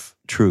of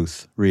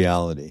truth,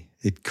 reality.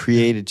 It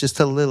created just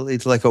a little,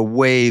 it's like a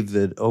wave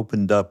that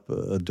opened up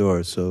a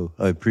door. So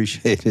I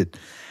appreciate it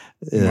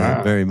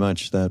Wow. very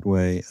much that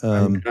way.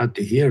 I'm glad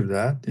to hear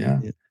that.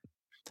 Yeah.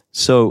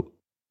 So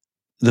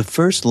the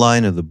first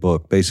line of the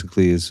book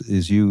basically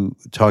is you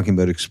talking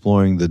about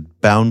exploring the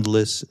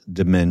boundless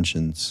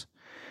dimensions.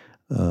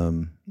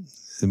 I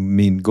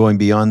mean, going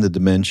beyond the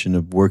dimension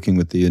of working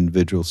with the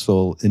individual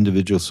soul,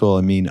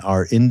 I mean,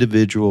 our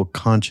individual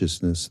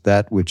consciousness,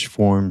 that which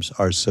forms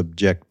our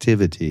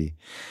subjectivity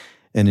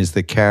and is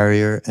the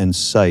carrier and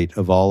site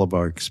of all of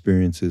our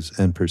experiences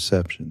and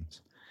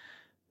perceptions.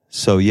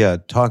 So, yeah,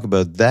 talk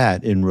about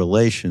that in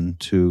relation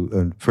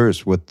to,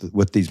 first,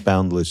 what these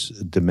boundless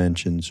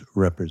dimensions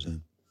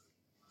represent.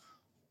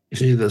 You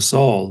see, the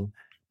soul,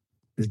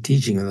 the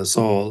teaching of the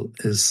soul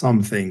is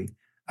something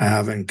I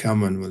have in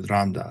common with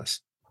Ramdas.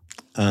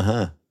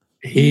 Uh-huh.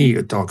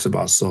 He talks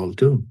about soul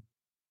too.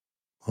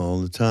 All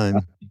the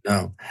time.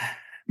 No.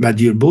 But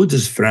your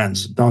Buddhist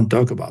friends don't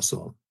talk about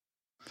soul.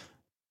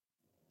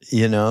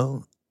 You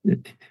know,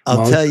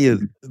 I'll tell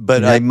you,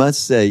 but I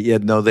must say,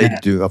 they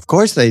do. Of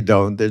course they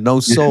don't. There's no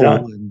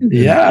soul.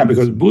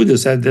 Because Buddha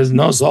said there's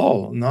no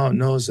soul,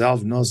 no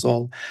self, no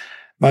soul.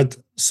 But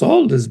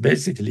soul is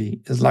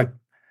basically, is like,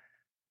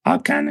 how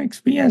can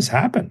experience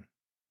happen?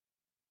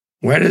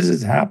 Where does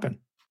it happen?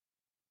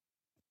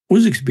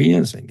 Who's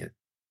experiencing it?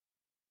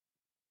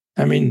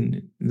 I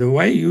mean, the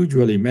way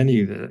usually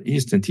many of the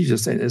Eastern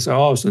teachers say this,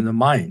 oh, it's in the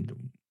mind.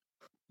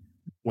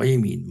 What do you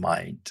mean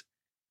mind?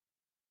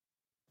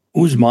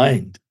 Whose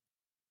mind?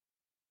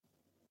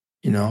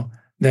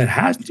 There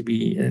has to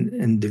be an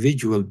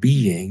individual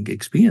being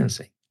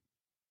experiencing.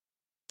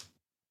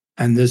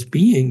 And this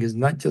being is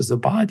not just a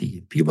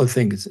body. People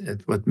think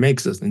what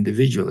makes us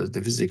individual is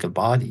the physical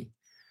body.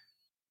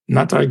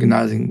 Not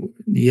recognizing,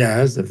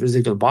 yes, the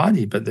physical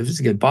body, but the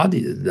physical body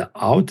is the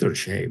outer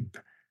shape,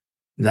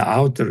 the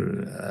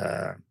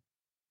outer.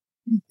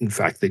 In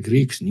fact, the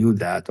Greeks knew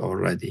that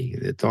already.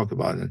 They talk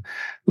about it.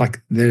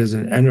 Like there is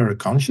an inner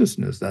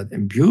consciousness that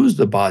imbues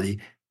the body.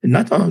 And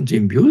not only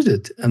imbues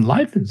it,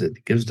 enlivens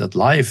it, gives it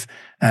life.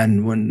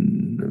 And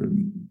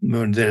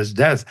when there's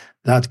death,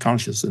 that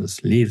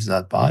consciousness leaves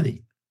that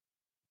body.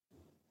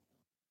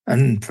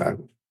 And in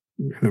fact,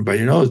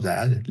 everybody knows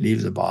that. It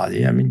leaves the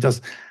body. I mean,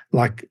 just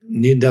like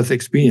near-death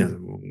experience.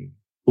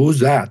 Who's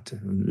that?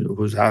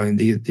 Who's having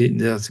the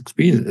death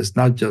experience? It's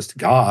not just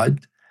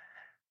God,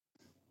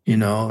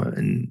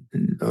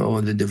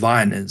 or the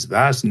divine in its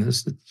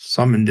vastness, it's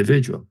some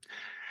individual.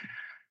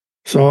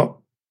 So,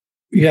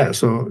 yeah,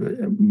 so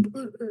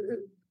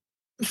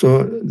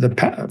the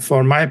path,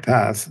 for my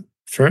path,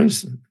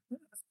 first,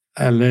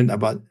 I learned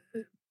about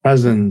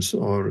presence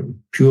or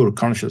pure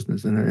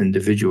consciousness in an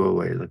individual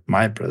way, like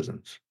my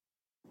presence.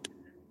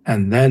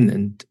 And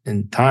then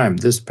in time,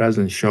 this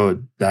presence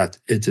showed that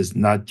it is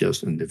not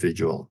just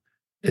individual,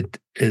 it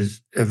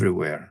is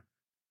everywhere.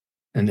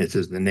 And it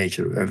is the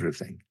nature of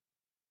everything.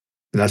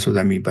 That's what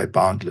I mean by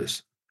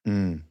boundless.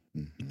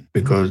 Mm-hmm.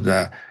 Because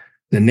the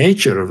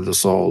nature of the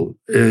soul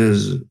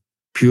is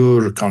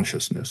pure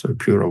consciousness or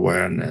pure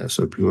awareness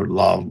or pure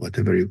love,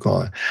 whatever you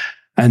call it.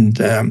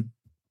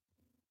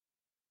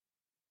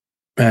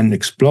 And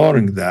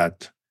exploring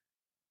that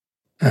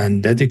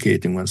and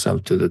dedicating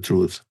oneself to the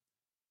truth,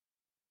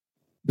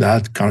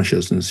 that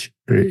consciousness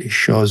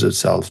shows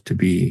itself to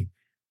be,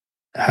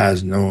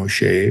 has no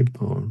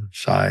shape or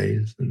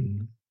size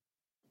and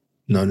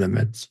no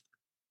limits.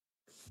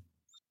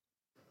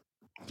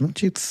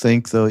 Don't you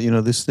think, though,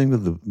 this thing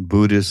with the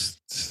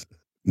Buddhists,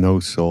 no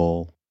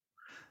soul,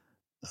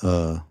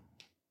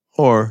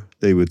 or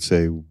they would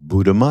say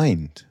Buddha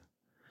mind.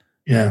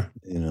 Yeah.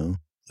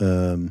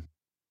 When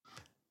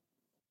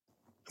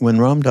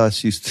Ram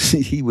Dass used to,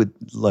 he would,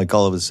 like,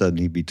 all of a sudden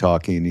he'd be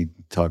talking and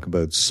he'd talk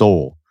about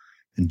soul.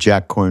 And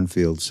Jack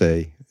Kornfield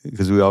say,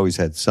 because we always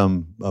had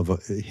some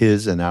of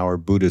his and our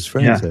Buddhist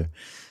friends there.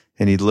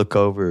 And he'd look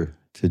over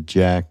to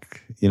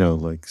Jack,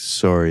 like,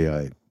 sorry,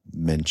 I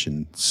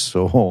mentioned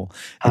soul.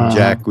 And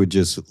Jack would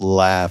just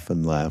laugh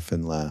and laugh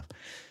and laugh.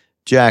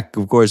 Jack,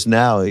 of course,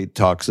 now he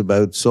talks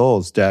about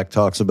souls. Jack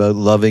talks about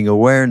loving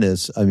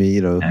awareness. I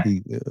mean,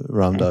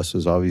 Ram Dass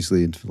was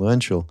obviously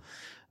influential.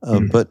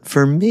 But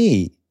for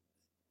me,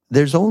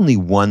 there's only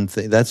one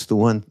thing. That's the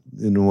one,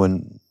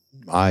 when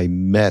I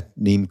met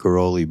Neem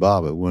Karoli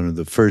Baba, one of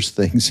the first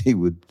things he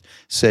would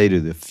say to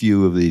the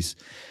few of these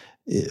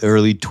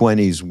early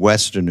 20s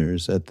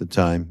Westerners at the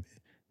time,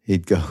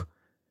 he'd go,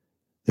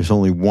 there's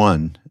only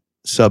one,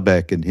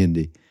 Sabek in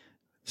Hindi,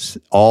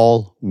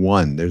 all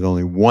one. There's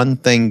only one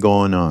thing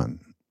going on.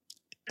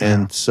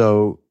 And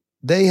so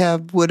they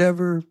have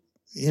whatever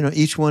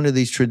each one of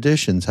these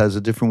traditions has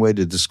a different way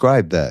to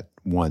describe that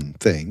one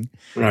thing,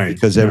 Right.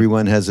 because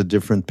everyone has a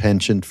different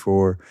penchant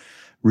for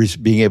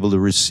being able to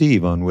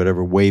receive on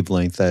whatever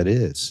wavelength that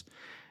is.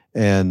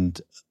 And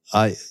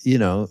I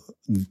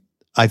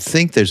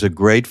think there's a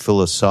great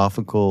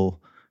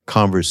philosophical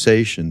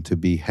conversation to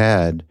be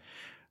had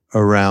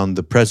around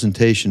the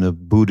presentation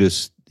of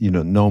Buddhist,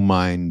 no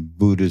mind,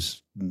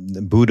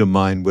 Buddha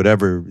mind,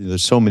 whatever.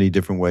 There's so many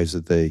different ways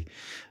that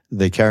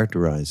they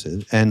characterize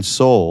it. And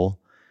soul,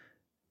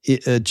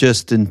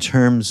 just in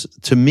terms,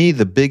 to me,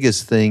 the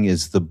biggest thing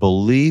is the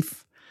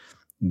belief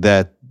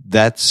that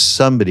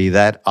somebody,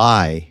 that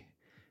I,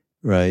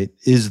 right,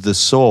 is the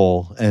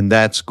soul, and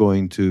that's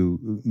going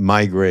to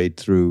migrate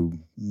through,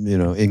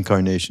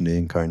 incarnation to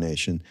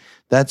incarnation.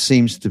 That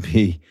seems to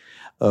be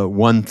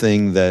one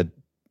thing that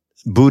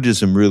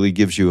Buddhism really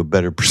gives you a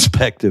better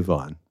perspective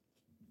on.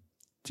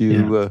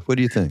 What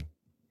do you think?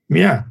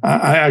 Yeah,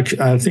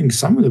 I think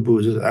some of the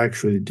Buddhists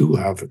actually do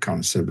have a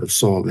concept of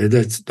soul. They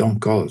just don't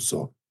call it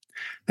soul.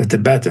 The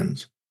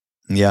Tibetans.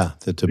 Yeah,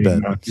 the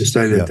Tibetans. You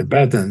study the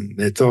Tibetan,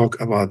 they talk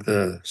about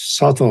the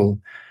subtle,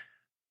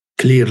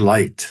 clear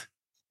light.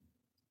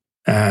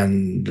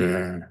 And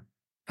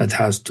it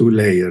has two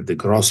layers, the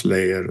gross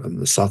layer and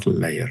the subtle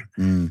layer.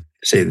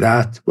 Say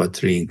that what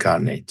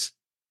reincarnates.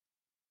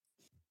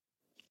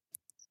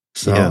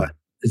 So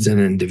it's an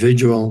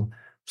individual,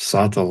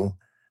 subtle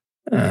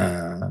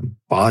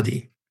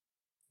body,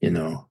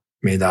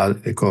 made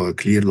out, they call it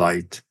clear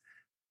light.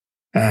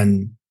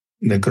 And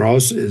the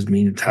gross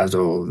it has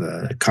all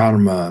the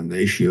karma and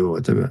the issue,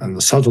 whatever, and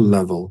the subtle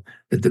level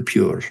is the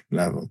pure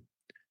level.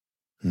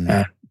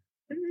 That's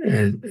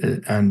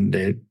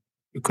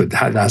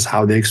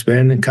how they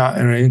explain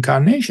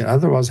reincarnation.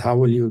 Otherwise, how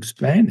will you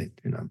explain it?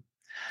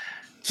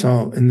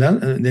 So, and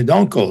then they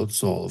don't call it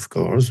soul, of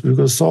course,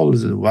 because soul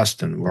is a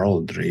Western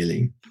world,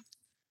 really.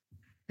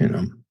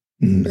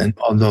 And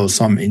although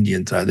some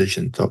Indian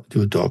traditions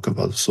do talk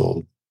about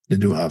soul, they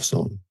do have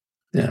soul.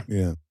 Yeah.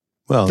 Yeah.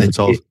 Well, it's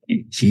all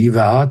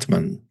Jiva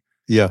Atman.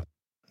 Yeah.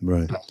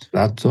 Right.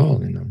 That's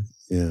all.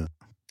 Yeah.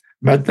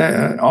 But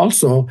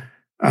also,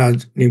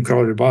 as Neem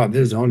Karoli Baba,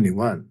 there's only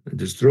one.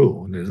 It is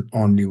true. There's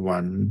only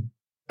one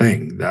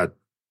thing that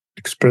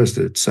expressed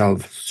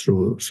itself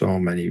through so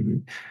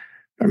many.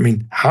 I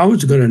mean, how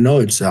is it going to know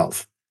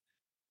itself?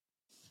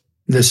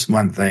 This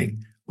one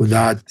thing,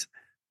 without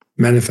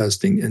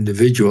manifesting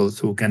individuals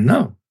who can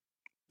know,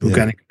 who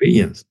can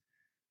experience.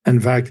 In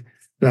fact,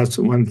 that's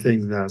one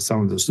thing that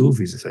some of the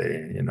Sufis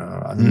say. I don't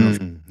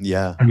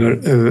know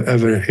if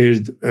ever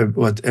heard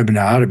what Ibn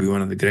Arabi,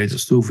 one of the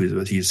greatest Sufis,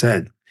 what he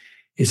said.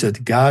 He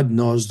said, God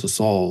knows the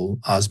soul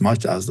as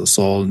much as the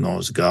soul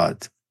knows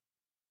God.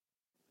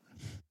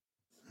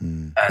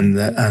 And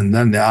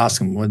then they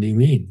ask him, what do you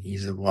mean? He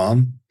said,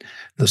 well,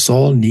 the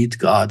soul needs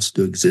gods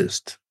to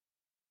exist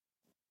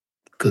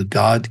because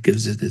God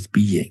gives it its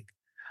being.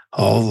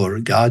 However,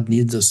 God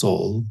needs a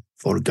soul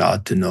for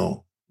God to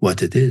know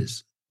what it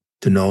is,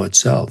 to know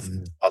itself,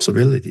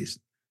 possibilities.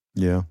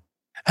 Yeah.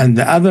 And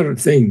the other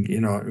thing,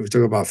 we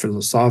talk about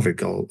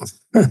philosophical,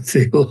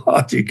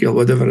 theological,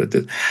 whatever it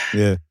is.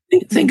 Yeah.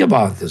 Think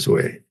about it this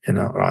way,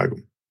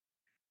 Raghu.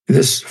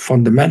 This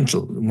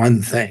fundamental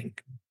one thing,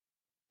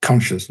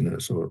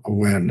 consciousness or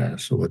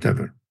awareness or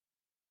whatever.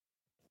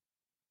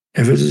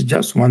 If it is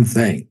just one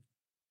thing,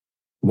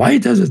 why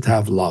does it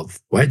have love?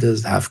 Why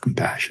does it have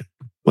compassion?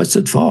 What's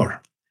it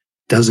for?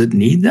 Does it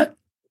need that?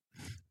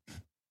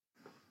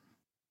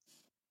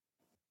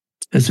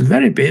 It's a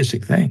very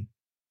basic thing.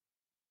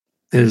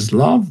 There's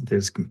love,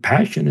 there's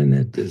compassion in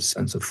it, there's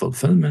sense of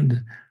fulfillment.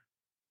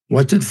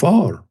 What's it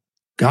for?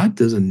 God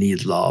doesn't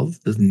need love,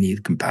 doesn't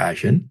need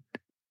compassion.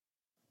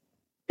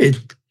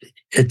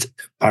 It's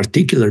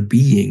particular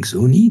beings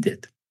who need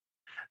it.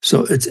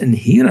 So it's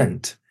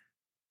inherent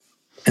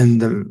in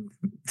the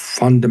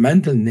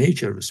fundamental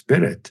nature of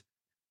spirit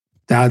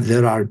that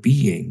there are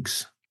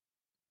beings,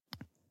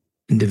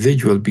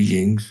 individual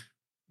beings.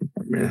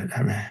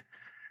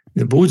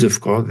 The Buddhists,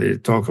 of course, they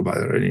talk about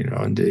it,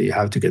 and you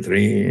have to get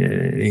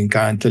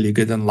reincarnated until you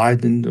get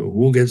enlightened.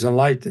 Who gets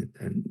enlightened?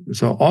 And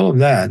so all of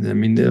that,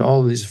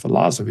 all these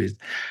philosophies.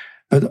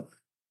 But,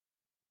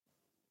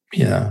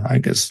 I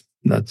guess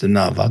that's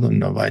enough. I don't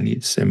know if I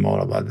need to say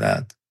more about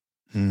that.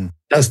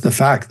 Just the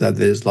fact that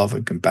there's love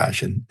and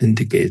compassion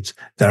indicates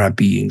there are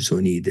beings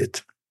who need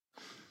it.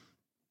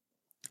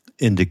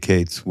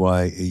 Indicates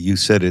why you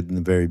said it in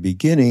the very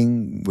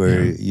beginning,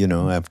 where,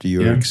 after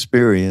your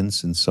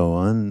experience and so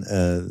on,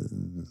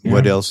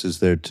 what else is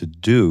there to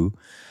do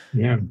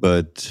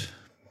but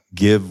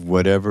give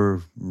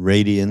whatever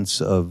radiance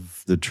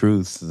of the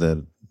truth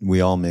that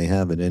we all may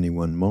have at any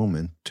one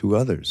moment to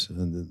others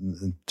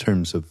in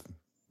terms of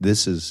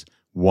this is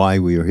why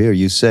we are here.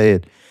 You say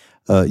it.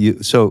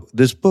 So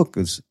this book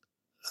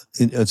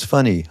it's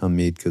funny,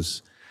 Hameed,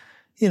 because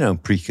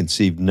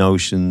preconceived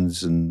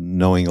notions and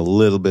knowing a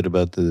little bit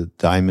about the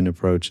diamond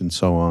approach and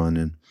so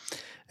on.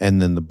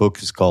 And then the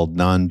book is called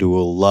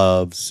Non-Dual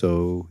Love.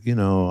 So,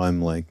 I'm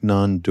like,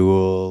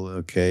 non-dual,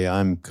 okay,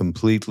 I'm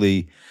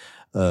completely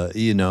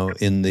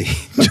in the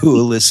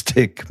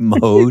dualistic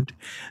mode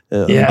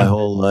my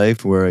whole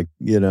life, where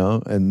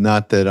and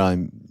not that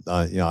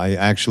I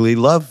actually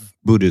love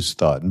Buddhist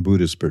thought and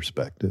Buddhist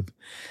perspective,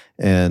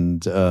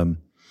 and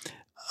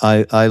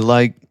I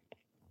like.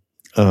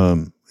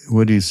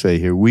 What do you say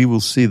here? We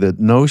will see that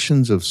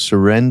notions of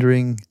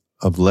surrendering,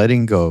 of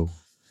letting go,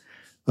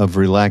 of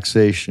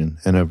relaxation,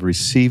 and of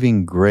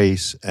receiving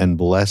grace and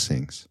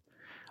blessings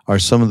are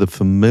some of the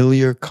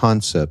familiar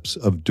concepts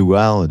of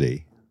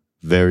duality.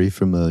 Very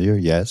familiar,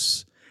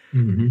 yes.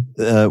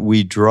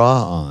 We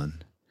draw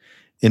on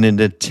in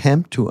an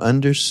attempt to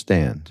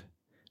understand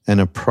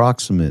and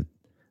approximate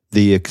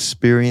the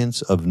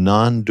experience of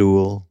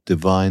non-dual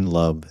divine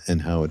love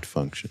and how it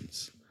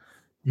functions.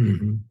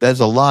 There's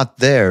a lot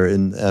there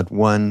in that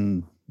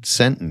one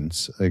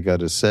sentence, I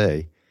got to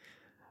say.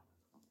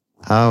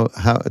 How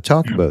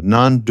talk about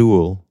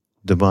non-dual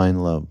divine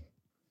love.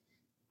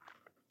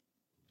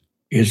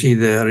 You see,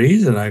 the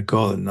reason I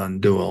call it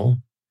non-dual,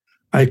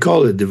 I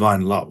call it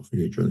divine love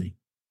usually.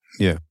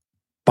 Yeah.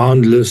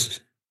 Boundless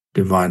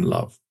divine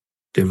love.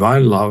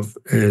 Divine love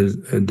is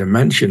a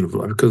dimension of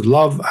love, because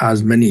love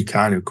has many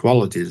kind of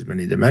qualities,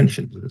 many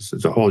dimensions.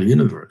 It's a whole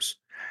universe.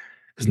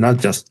 It's not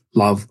just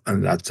love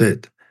and that's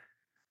it.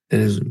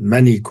 There's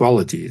many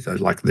qualities,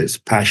 like this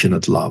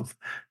passionate love,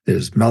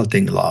 there's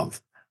melting love,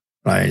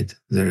 right?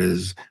 There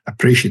is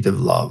appreciative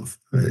love,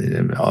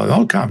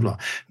 all kinds of love.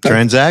 But,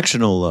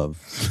 transactional love.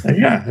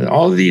 Yeah,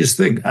 all these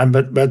things.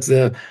 But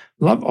the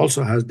love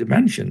also has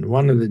dimension.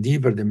 One of the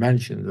deeper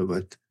dimensions of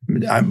it,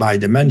 by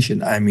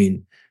dimension, I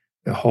mean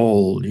the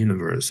whole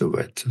universe of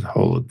it, the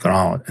whole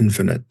ground,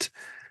 infinite.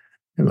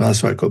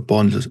 That's why I call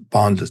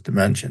boundless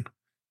dimension.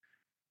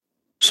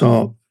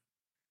 So,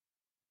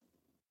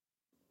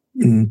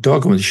 in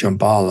talking with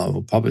Shambhala,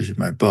 who published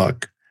my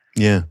book,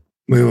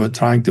 we were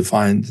trying to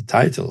find the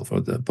title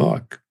for the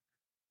book.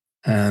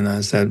 And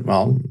I said,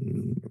 well,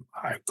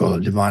 I call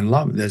it Divine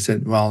Love. They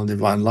said, well,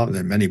 Divine Love,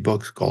 there are many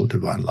books called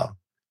Divine Love.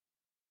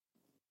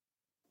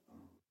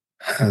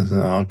 I said,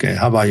 okay,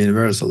 how about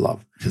Universal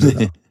Love? Said,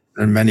 no.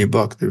 There are many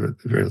books.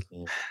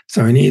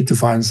 So we need to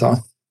find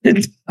some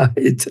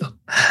title.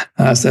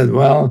 I said,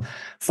 well,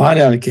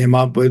 finally I came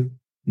up with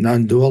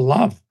Non-Dual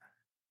Love.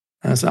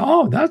 And I said,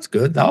 oh, that's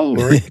good. That'll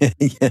work.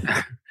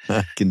 Yeah,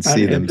 I can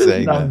see them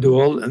saying that.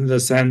 Non-dual in the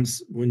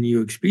sense when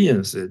you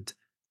experience it.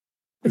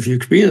 If you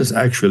experience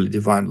actually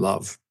divine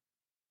love,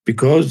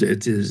 because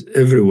it is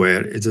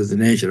everywhere, it is the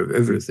nature of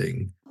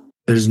everything,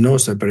 there is no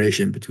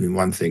separation between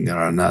one thing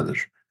or another,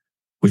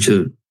 which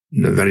is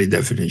the very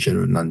definition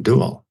of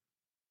non-dual.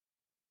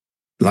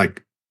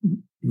 Like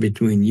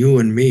between you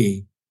and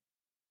me,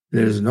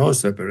 there is no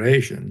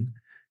separation.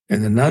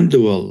 In the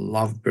non-dual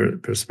love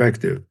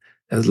perspective,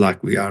 it's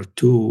like we are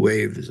two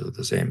waves of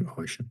the same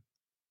ocean.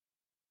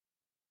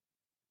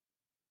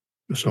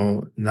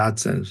 So in that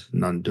sense,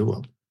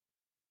 non-dual.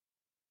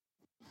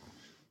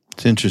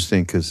 It's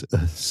interesting because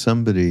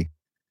somebody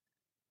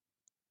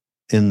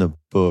in the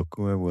book,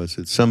 where was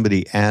it?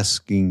 Somebody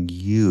asking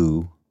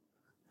you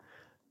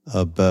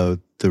about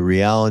the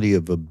reality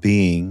of a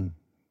being,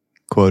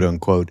 quote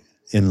unquote,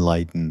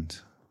 enlightened.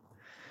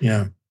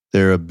 Yeah.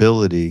 Their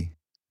ability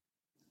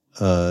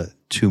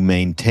to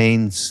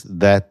maintain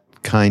that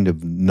kind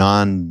of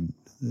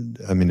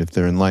if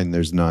they're enlightened,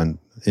 there's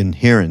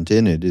inherent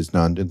in it is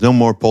no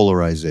more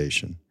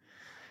polarization.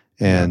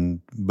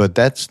 But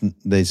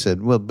they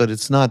said, well, but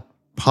it's not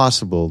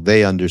possible.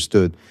 They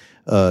understood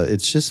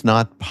it's just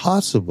not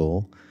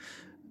possible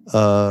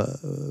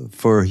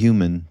for a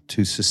human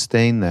to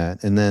sustain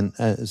that. And then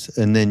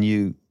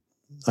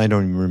I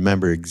don't even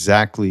remember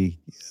exactly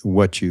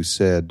what you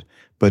said,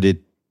 but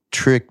it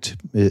tripped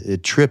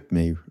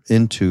me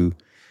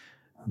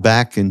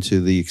back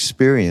into the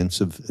experience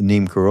of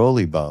Neem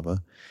Karoli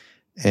Baba.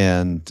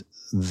 And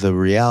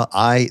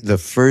the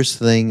first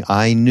thing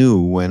I knew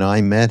when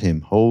I met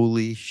him,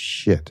 holy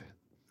shit,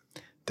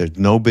 there's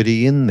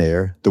nobody in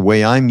there the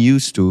way I'm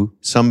used to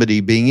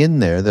somebody being in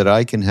there that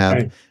I can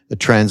have a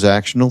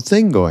transactional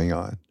thing going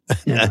on.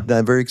 Yeah. I've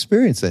never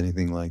experienced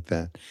anything like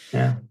that.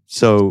 Yeah.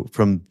 So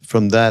from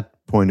that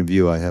point of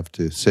view, I have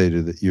to say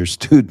to your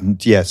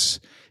student, yes,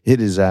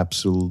 it is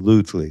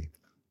absolutely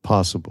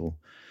possible.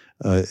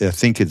 I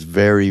think it's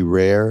very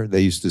rare.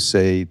 They used to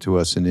say to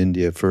us in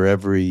India, for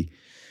every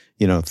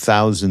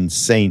 1,000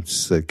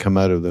 saints that come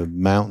out of the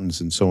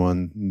mountains and so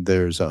on,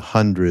 there's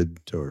 100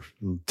 or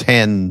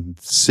 10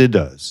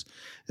 siddhas.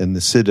 And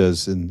the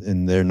siddhas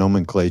in their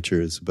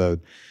nomenclature is about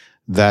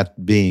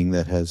that being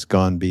that has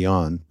gone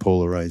beyond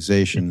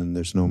polarization and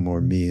there's no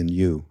more me and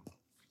you.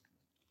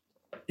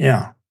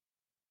 Yeah.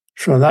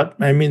 So there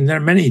are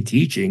many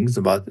teachings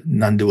about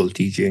non-dual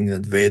teaching,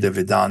 that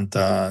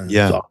Vedanta,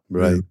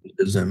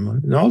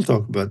 Buddhism, they all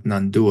talk about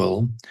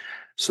non-dual.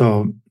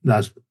 So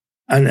that's,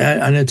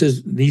 and it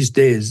is, these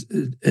days,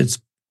 it's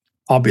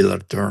popular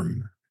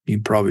term. You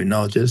probably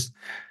noticed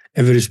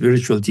every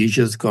spiritual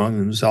teacher is calling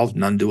themselves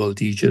non-dual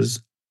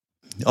teachers.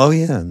 Oh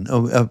yeah.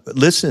 No,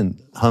 listen,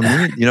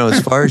 Hamid.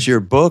 As far as your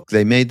book,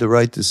 they made the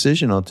right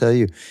decision. I'll tell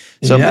you.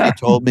 Somebody Yeah.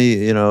 told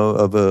me,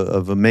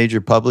 of a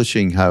major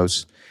publishing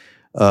house.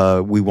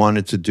 We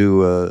wanted to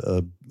do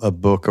a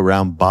book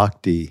around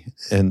bhakti,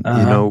 and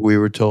Uh-huh. we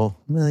were told,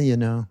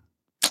 well,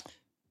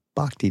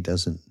 bhakti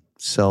doesn't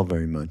sell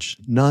very much.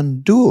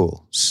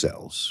 Non-dual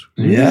sells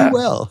really Yeah.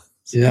 well.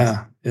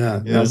 Yeah.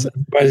 Yeah. You That's know,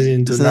 everybody's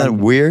into isn't that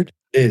weird?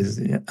 is.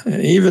 Yeah.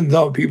 Even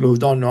though people who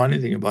don't know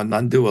anything about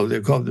non-dual, they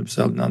call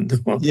themselves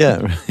non-dual. Yeah,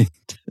 right.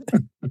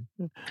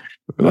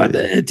 But Right.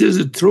 it is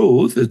a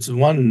truth. It's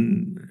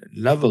one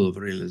level of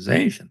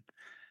realization,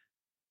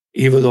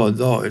 even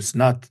though it's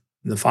not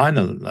the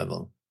final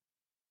level.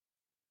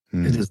 It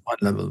Hmm. is one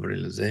level of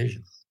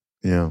realization.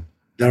 Yeah.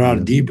 There are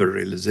Yeah. deeper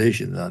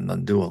realizations than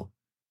non-dual.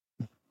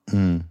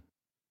 Hmm.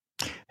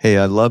 Hey,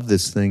 I love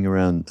this thing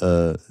around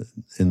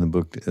in the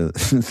book,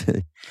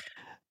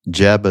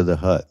 Jabba the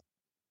Hutt.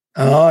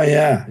 Oh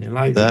yeah, you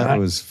like it, That huh?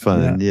 was Yeah.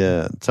 fun.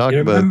 Yeah, talk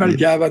You about remember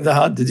Jabba the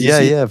Hutt? Did you yeah,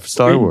 see yeah, the for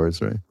Star movie?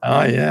 Wars, right?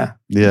 Oh yeah.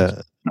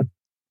 Yeah,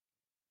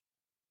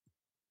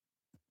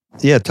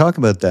 yeah. Talk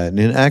about that.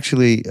 And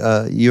actually,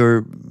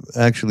 you're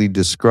actually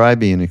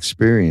describing an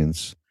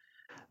experience,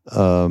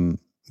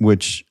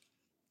 which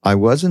I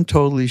wasn't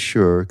totally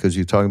sure because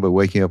you're talking about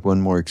waking up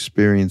one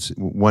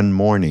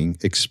morning,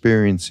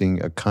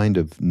 experiencing a kind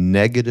of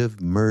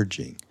negative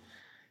merging.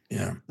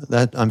 Yeah.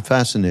 That I'm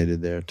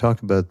fascinated there.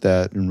 Talk about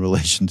that in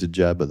relation to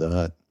Jabba the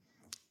Hutt.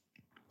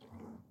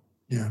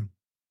 Yeah.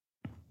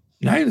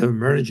 Negative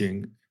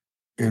merging,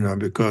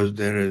 because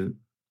there is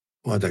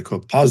what I call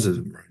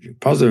positive merging.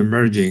 Positive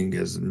merging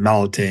is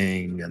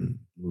melting and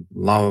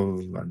love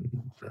and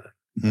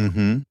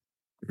Mm-hmm.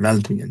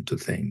 melting into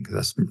things.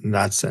 That's in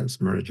that sense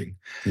merging.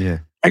 Yeah.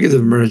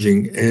 Negative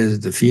merging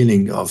is the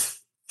feeling of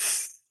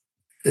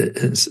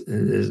is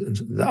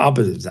the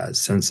opposite of that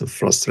sense of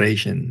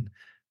frustration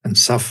and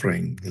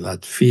suffering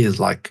that feels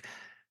like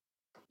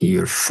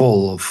you're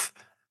full of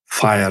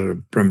fire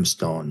and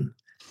brimstone.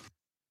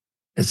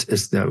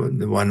 It's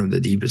the one of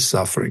the deepest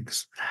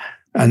sufferings.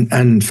 And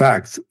in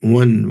fact,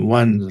 when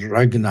one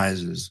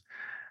recognizes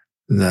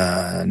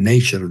the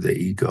nature of the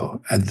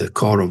ego, at the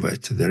core of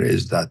it, there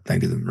is that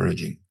negative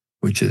merging,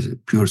 which is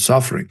pure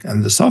suffering.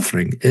 And the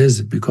suffering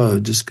is because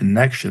of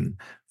disconnection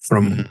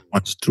from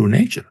one's true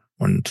nature,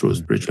 one's true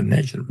spiritual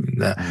nature.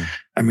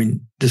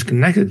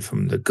 Disconnected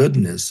from the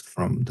goodness,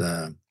 from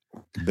the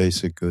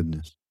Basic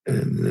goodness.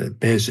 the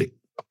basic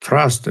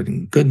trust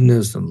and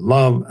goodness and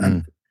love,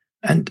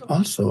 and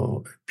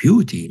also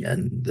beauty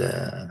and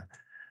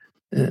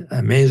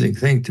amazing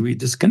thing to be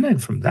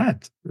disconnected from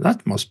that.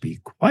 That must be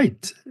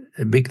quite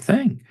a big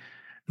thing.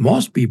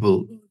 Most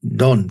people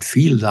don't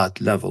feel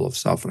that level of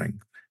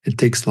suffering. It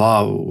takes a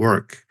lot of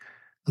work,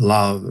 a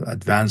lot of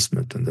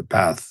advancement on the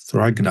path to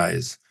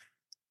recognize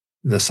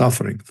the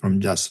suffering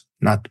from just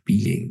not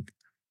being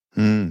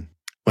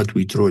what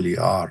we truly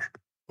are.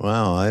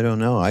 Wow, I don't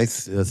know. I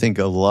think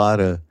a lot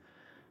of,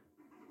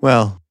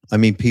 well, I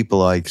mean,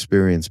 people I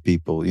experience,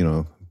 people,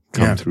 come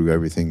Yeah. through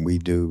everything we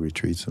do,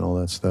 retreats and all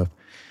that stuff.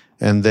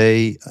 And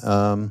they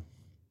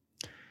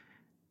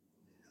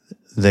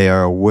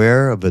are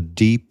aware of a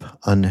deep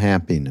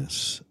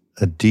unhappiness,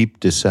 a deep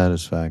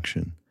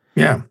dissatisfaction.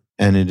 Yeah.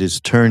 And it is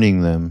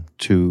turning them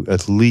to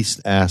at least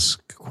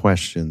ask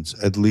questions,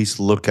 at least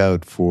look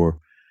out for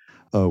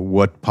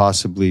what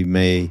possibly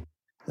may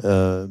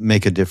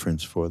make a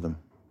difference for them.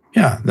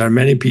 Yeah. There are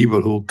many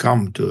people who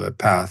come to a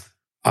path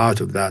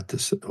out of that,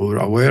 who are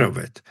aware of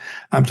it.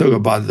 I'm talking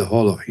about the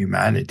whole of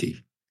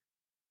humanity.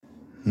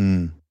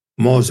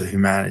 Most of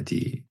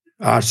humanity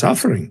are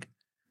suffering.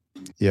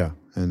 Yeah.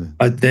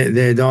 But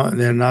they're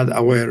not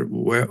aware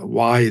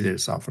why they're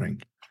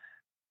suffering.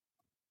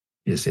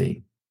 You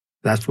see,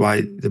 that's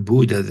why the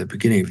Buddha at the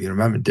beginning, if you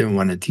remember, didn't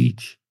want to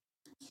teach.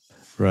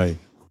 Right.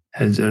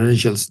 His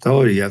initial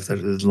story after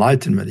his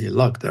enlightenment, he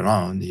looked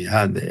around, he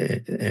had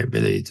the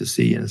ability to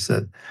see and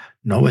said,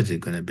 nobody's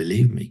going to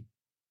believe me.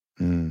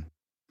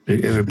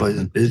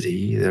 Everybody's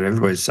busy,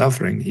 everybody's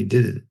suffering. He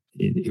did it.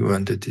 He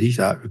wanted to teach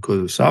that because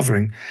of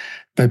suffering,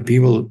 but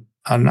people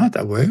are not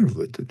aware of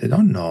it. They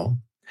don't know.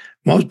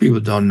 Most people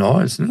don't know.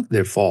 It's not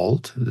their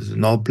fault. There's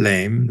no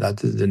blame.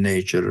 That is the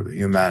nature of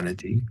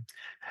humanity.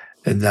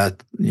 And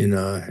that,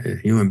 a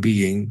human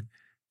being,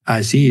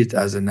 I see it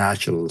as a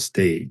natural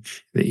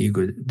stage. The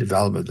ego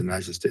development, the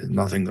natural stage,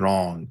 nothing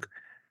wrong.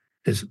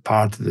 It's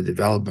part of the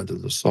development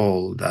of the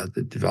soul that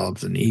it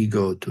develops an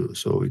ego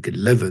so we could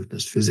live in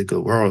this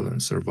physical world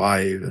and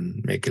survive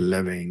and make a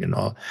living and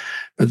all.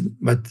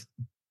 But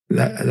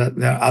there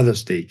are other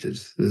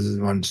stages. This is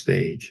one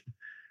stage.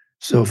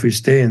 So if we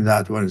stay in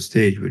that one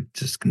stage, we're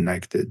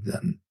disconnected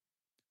then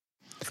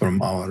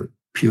from our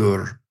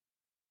pure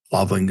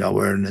loving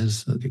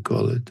awareness, as you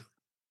call it.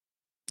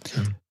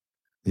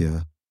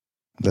 Yeah,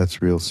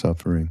 that's real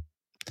suffering.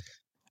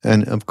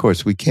 And of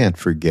course, we can't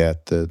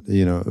forget that,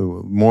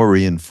 more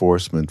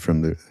reinforcement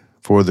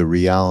for the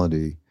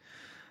reality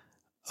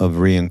of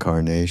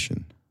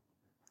reincarnation.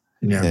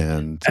 Yeah.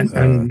 And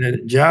And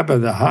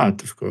Jabba the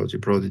Hutt, of course, you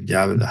brought it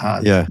Jabba the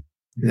Hutt. yeah,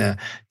 The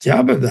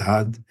job of the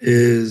heart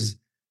is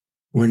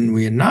when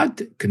we're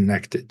not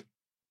connected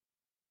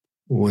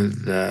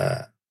with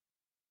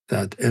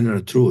that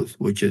inner truth,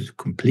 which is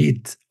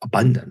complete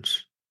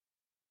abundance,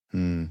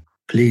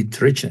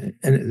 complete richness,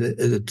 and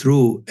the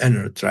true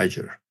inner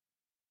treasure.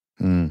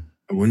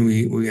 When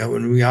we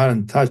are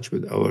in touch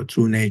with our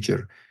true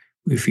nature,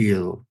 we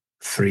feel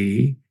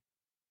free,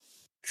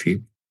 feel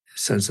a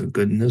sense of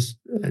goodness,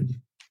 and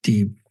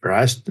deep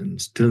rest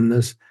and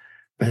stillness,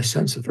 but a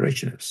sense of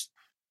richness.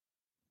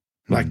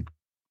 Like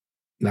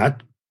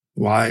that,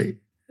 why?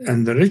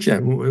 And the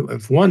richness,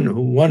 if one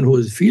who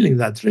is feeling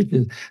that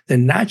richness, they're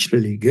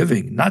naturally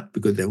giving, not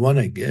because they want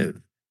to give.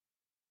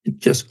 It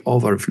just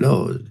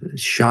overflows, it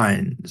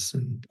shines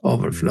and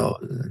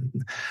overflows.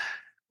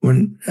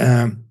 And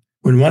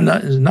when one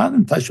is not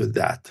in touch with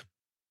that,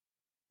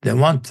 they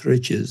want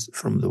riches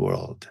from the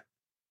world.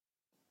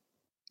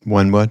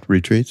 One what?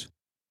 Retreats?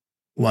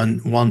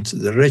 One wants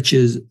the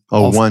riches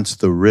wants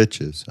the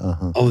riches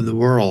of the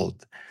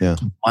world. Yeah.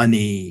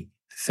 Money,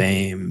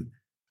 fame,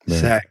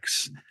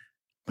 sex,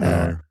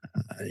 power,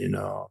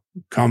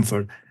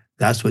 comfort.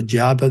 That's what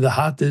Jabba the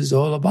Hutt is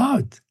all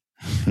about.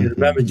 You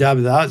remember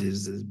Jabba the Hutt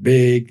is this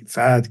big,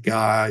 fat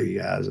guy.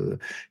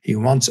 He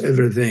wants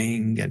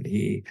everything, and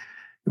he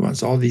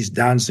wants all these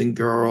dancing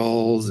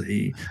girls.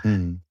 He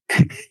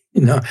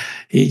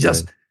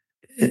just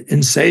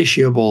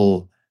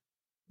insatiable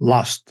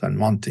lust and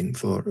wanting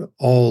for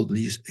all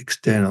these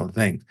external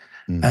things.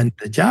 And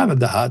the Jabba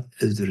the Hutt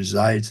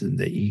resides in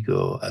the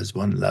ego as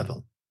one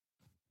level.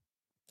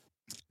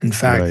 In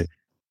fact,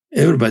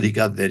 everybody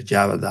got their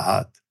Jabba the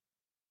Hutt,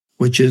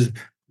 which is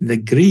the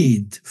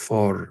greed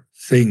for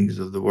things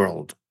of the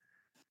world.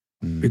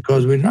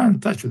 Because we're not in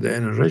touch with the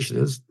inner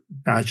richness,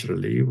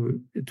 naturally,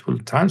 it will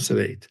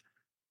translate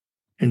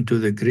into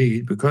the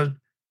greed, because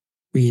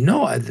we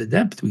know at the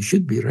depth we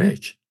should be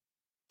rich.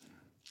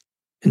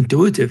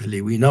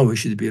 Intuitively, we know we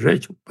should be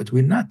rich, but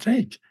we're not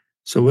rich.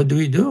 So what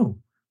do?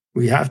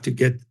 We have to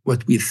get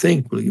what we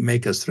think will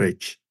make us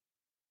rich.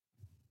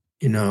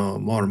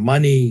 More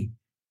money,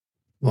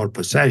 more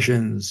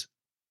possessions,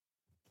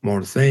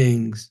 more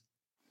things,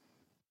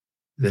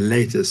 the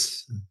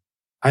latest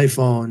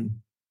iPhone,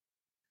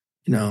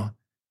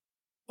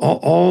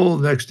 all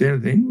the external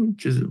thing,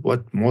 which is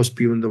what most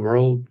people in the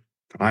world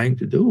trying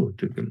to do.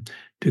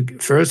 To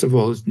first of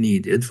all, it's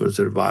needed for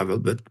survival,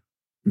 but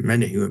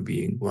many human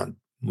beings want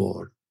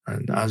more.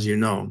 And as you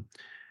know,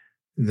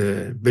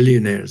 the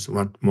billionaires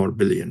want more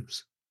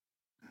billions.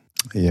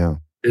 Yeah.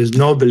 There's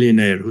no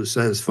billionaire who's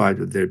satisfied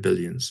with their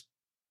billions.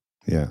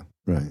 Yeah,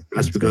 right.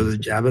 That's because of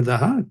Jabba the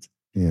Hutt.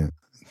 Yeah.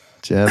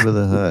 Jabba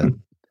the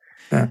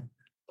Hutt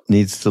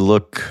needs to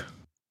look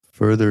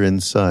further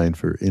inside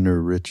for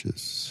inner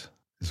riches,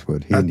 is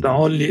what he needs.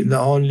 The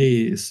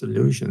only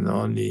solution, the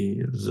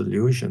only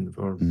resolution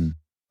for.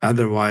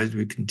 Otherwise,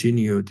 we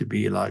continue to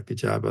be like a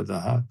Jabba the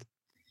Hutt.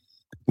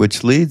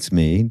 Which leads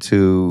me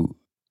to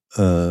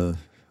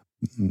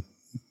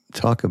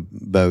talk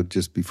about,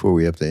 just before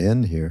we have to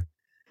end here,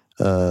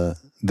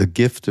 the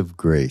gift of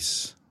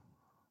grace.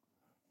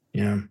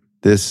 Yeah.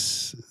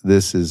 This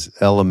is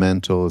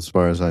elemental as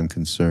far as I'm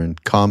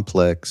concerned,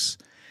 complex,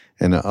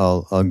 and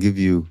I'll give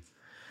you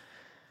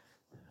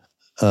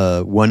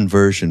one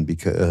version,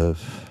 because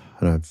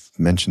and I've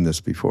mentioned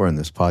this before in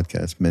this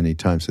podcast many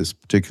times. This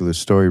particular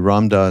story,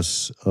 Ram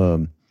Dass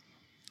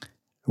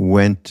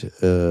went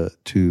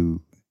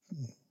to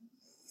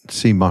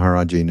see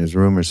Maharaji in his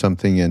room or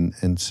something,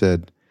 and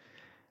said,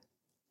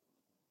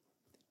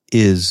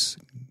 "Is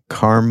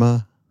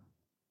karma,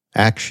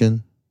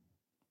 action,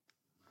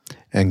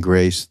 and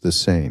grace the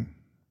same?"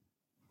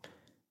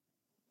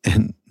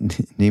 And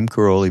Neem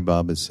Karoli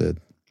Baba said,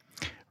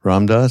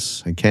 "Ram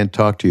Dass, I can't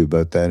talk to you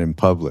about that in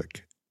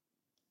public."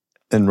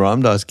 And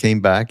Ram Dass came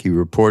back, he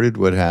reported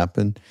what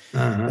happened,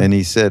 and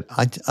he said,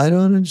 I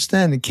don't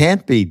understand. It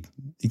can't be.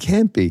 It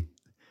can't be.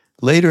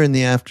 Later in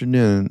the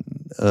afternoon,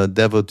 a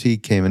devotee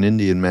came, an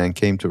Indian man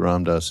came to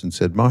Ram Dass and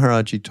said,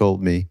 "Maharaji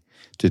told me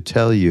to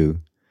tell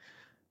you,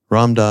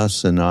 Ram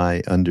Dass and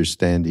I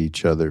understand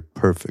each other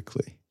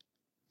perfectly."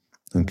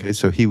 Okay,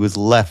 so he was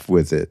left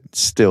with it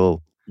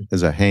still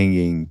as a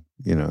hanging,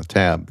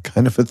 tab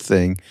kind of a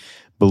thing,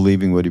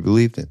 believing what he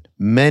believed in.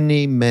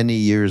 Many, many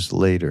years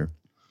later,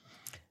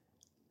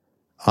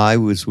 I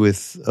was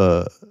with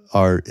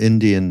our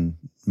Indian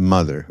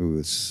mother, who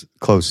was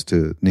close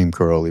to Neem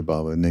Karoli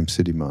Baba, named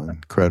Siddhiman,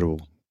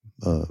 incredible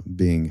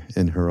being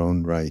in her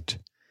own right.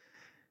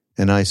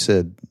 And I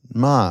said,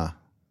 "Ma,"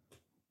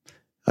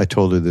 I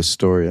told her this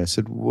story. I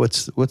said,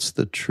 what's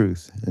the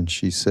truth?" And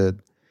she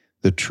said,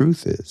 "The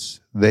truth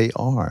is they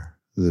are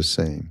the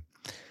same.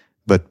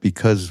 But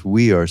because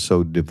we are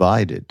so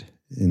divided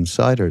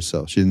inside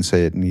ourselves," she didn't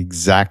say it in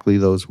exactly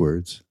those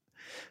words.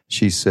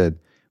 She said,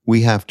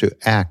 "We have to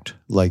act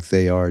like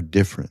they are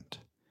different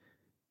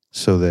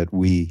so that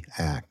we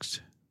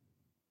act."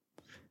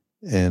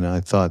 And I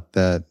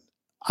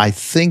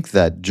think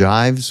that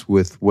jives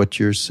with what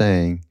you're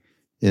saying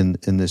in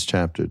this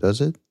chapter,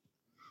 does it?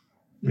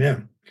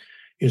 Yeah.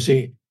 You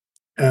see,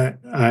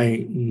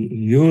 I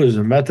use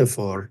a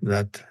metaphor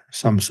that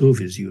some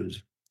Sufis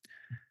use,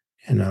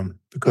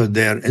 because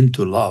they're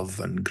into love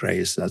and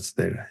grace. That's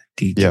their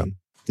teaching.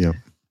 Yeah.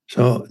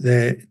 So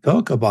they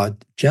talk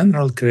about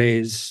general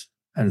grace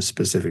and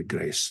specific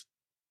grace.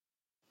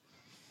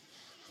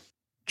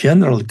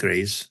 General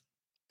grace,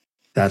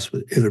 that's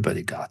what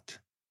everybody got.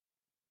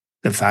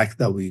 The fact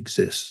that we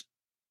exist,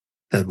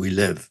 that we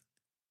live,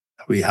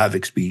 that we have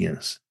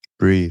experience,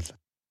 Breathe.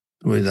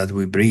 that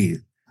we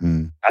breathe.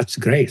 Mm. That's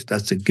grace.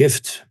 That's a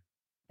gift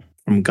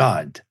from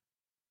God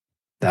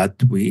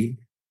that we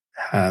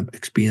have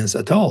experience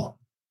at all.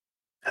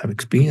 Have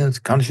experience,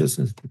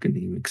 consciousness, we can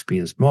even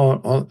experience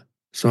more.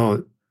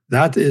 So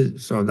that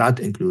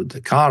includes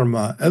the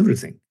karma,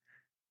 everything.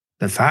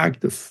 The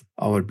fact of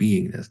our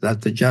beingness,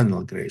 that's the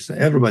general grace that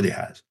everybody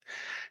has.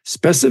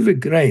 Specific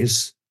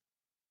grace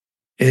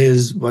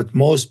is what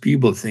most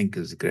people think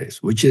is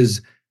grace, which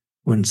is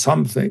when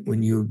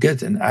you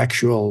get an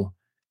actual,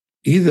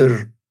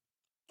 either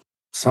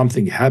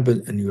something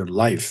happen in your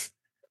life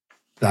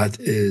that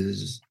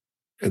is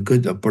a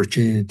good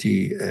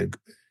opportunity,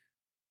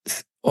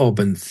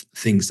 open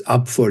things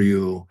up for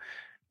you.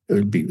 It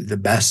will be the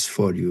best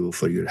for you,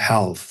 for your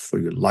health, for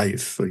your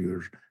life,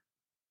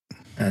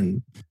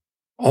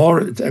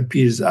 or it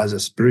appears as a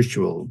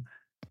spiritual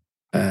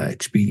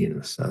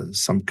experience, as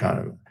some kind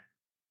of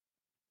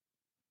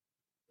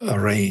a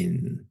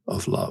rain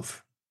of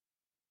love.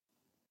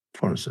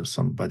 For instance,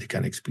 somebody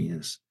can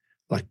experience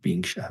like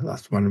being.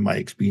 That's one of my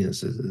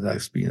experiences. Is I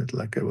experienced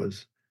like I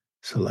was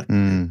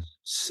a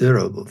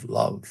syrup of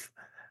love.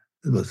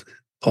 It was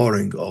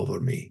pouring over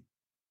me,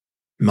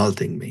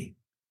 melting me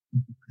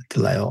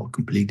until I all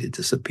completely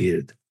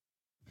disappeared.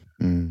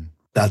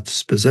 That's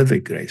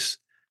specific grace.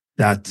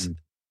 That's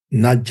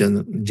not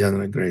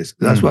general grace.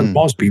 That's what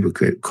most people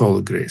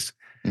call grace.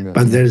 Yeah.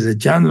 But there's a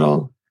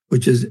general,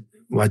 which is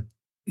what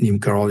Neem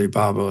Karoli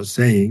Baba was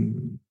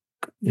saying,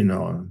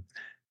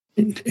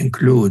 it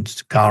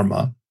includes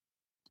karma,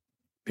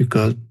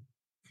 because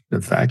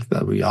the fact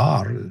that we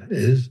are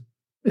is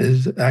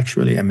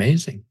actually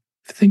amazing.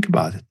 Think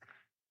about it.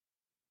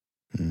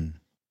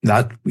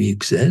 That we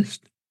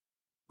exist,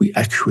 we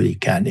actually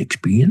can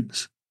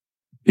experience.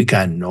 We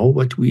can know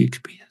what we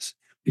experience.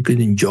 We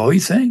can enjoy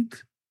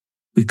things.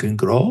 We can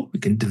grow. We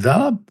can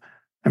develop.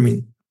 I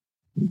mean,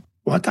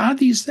 what are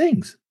these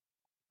things?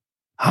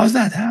 How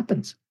that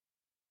happens?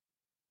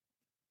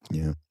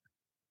 Yeah.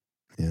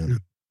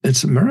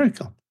 It's a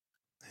miracle.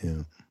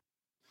 Yeah.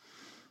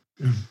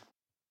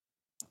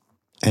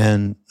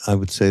 And I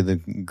would say the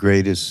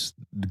greatest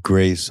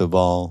grace of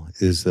all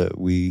is that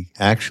we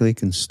actually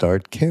can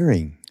start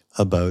caring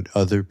about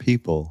other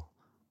people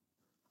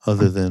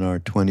other than our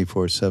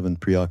 24/7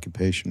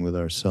 preoccupation with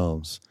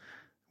ourselves,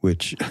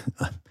 which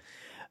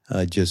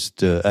I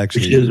just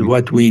actually... Which is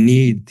what we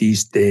need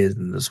these days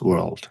in this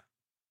world.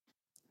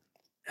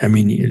 I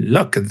mean, you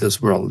look at this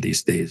world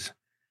these days.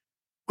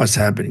 What's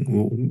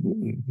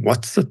happening?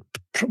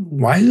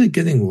 Why is it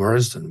getting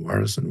worse and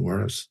worse and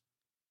worse?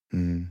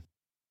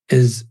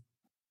 Is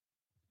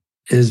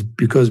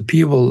because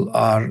people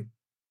are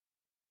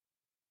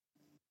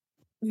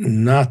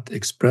not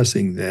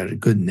expressing their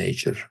good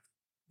nature.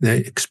 They're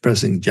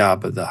expressing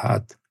Jabba the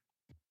Hutt.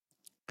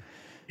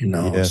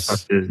 Yes.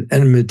 Such as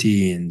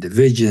enmity and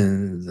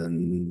divisions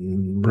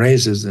and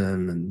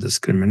racism and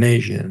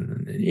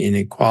discrimination and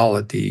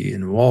inequality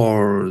and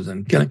wars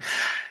and killing.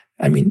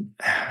 I mean,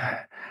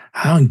 I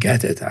don't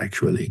get it,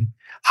 actually.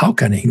 How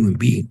can a human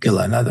being kill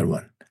another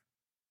one?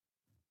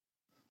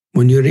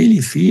 When you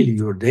really feel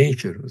your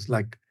nature, it's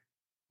like,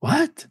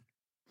 what?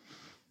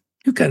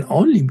 You can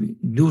only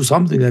do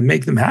something that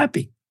makes them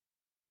happy.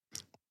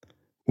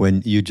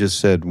 When you just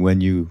said,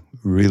 when you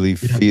really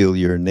feel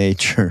your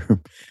nature,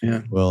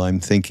 well, I'm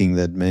thinking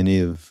that many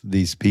of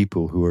these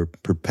people who are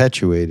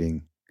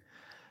perpetuating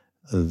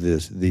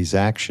these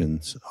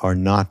actions are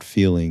not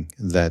feeling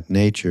that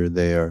nature.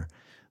 They are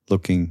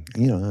looking,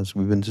 as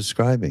we've been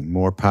describing,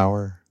 more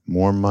power,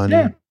 more money.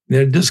 Yeah,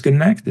 they're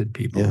disconnected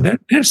people. Yeah.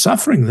 They're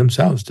suffering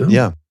themselves too.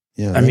 Yeah.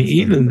 I mean,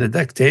 even the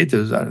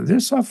dictators they're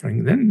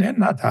suffering. They're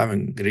not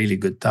having a really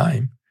good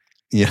time.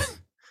 Yeah.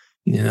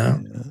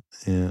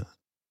 Yeah.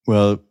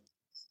 Well,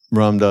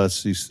 Ram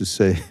Dass used to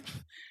say,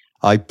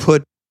 I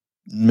put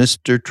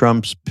Mr.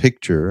 Trump's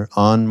picture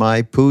on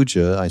my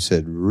puja. I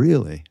said,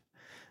 really?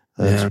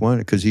 That's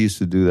wonderful, because he used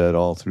to do that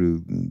all through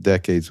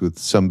decades with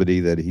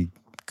somebody that he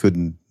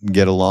couldn't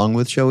get along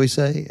with, shall we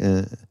say,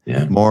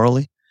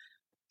 morally.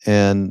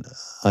 And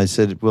I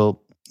said,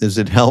 well, is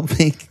it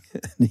helping?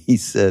 And he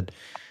said,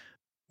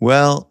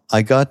 well,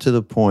 I got to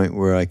the point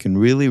where I can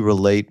really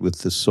relate with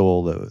the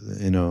soul,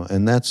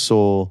 and that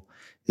soul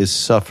is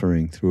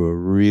suffering through a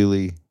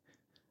really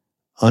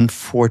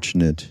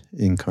unfortunate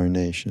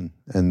incarnation.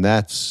 And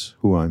that's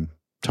who I'm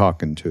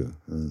talking to,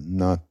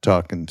 not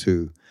talking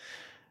to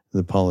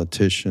the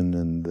politician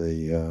and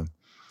the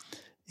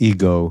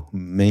ego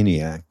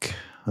maniac.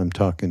 I'm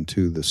talking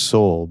to the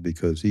soul,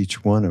 because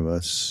each one of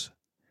us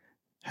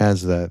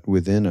has that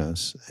within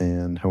us,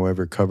 and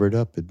however covered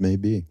up it may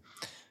be.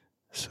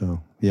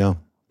 So, yeah.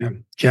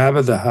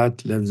 Jabba the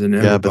Hutt lives in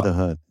Jabba everybody. the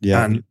Hutt.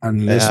 Yeah, And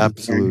unless we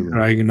absolutely.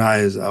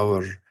 recognize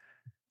our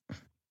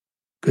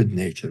good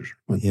nature,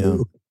 Yeah.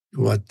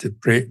 what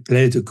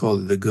Plato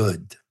called the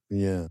good.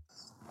 Yeah.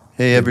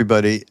 Hey,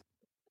 everybody.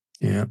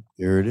 Yeah.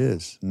 Here it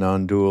is,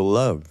 non-dual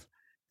love.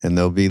 And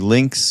there'll be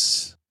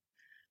links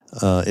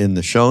in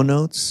the show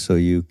notes so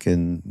you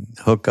can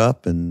hook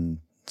up and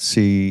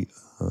see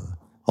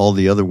all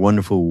the other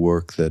wonderful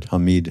work that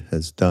Hameed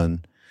has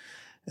done.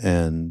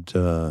 And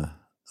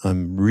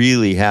I'm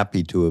really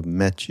happy to have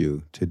met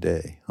you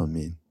today,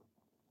 Hameed.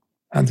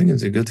 I think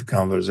it's a good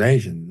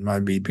conversation. It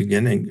might be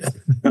beginning.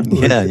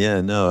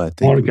 No, I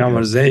think more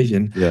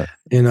conversation. Yeah,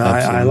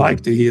 I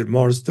like to hear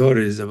more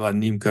stories about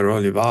Neem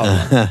Karoli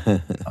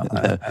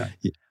Baba.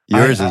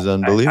 Yours is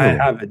unbelievable. I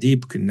have a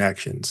deep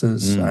connection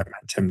since I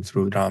met him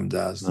through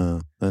Ramdas.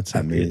 Oh, that's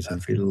amazing. I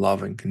feel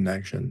love and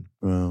connection.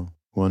 Well,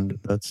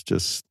 that's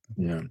just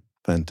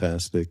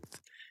fantastic.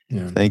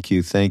 Yeah. Thank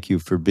you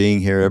for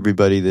being here,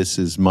 everybody. This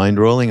is Mind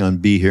Rolling on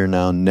Be Here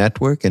Now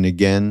Network, and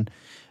again,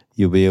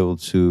 you'll be able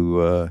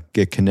to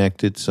get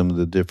connected. Some of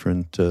the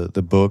different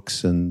the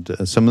books and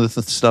some of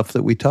the stuff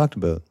that we talked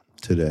about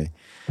today.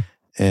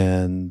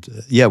 And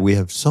we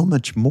have so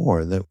much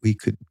more that we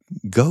could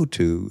go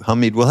to.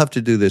 Hameed, we'll have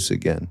to do this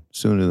again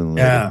sooner than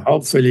later. Yeah,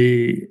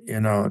 hopefully,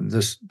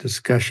 this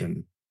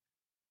discussion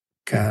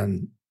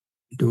can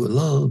do a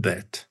little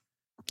bit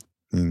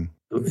to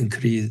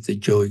increase the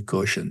joy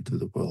quotient to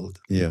the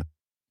world. Yeah.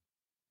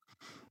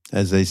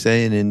 As they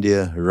say in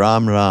India,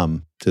 Ram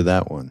Ram to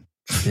that one.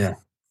 Yeah,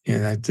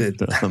 that's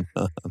it.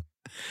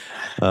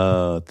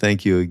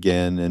 Thank you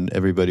again, and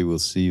everybody will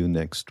see you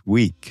next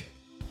week.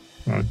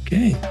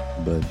 Okay.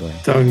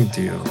 Bye-bye. Talking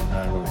to you.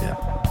 Yeah.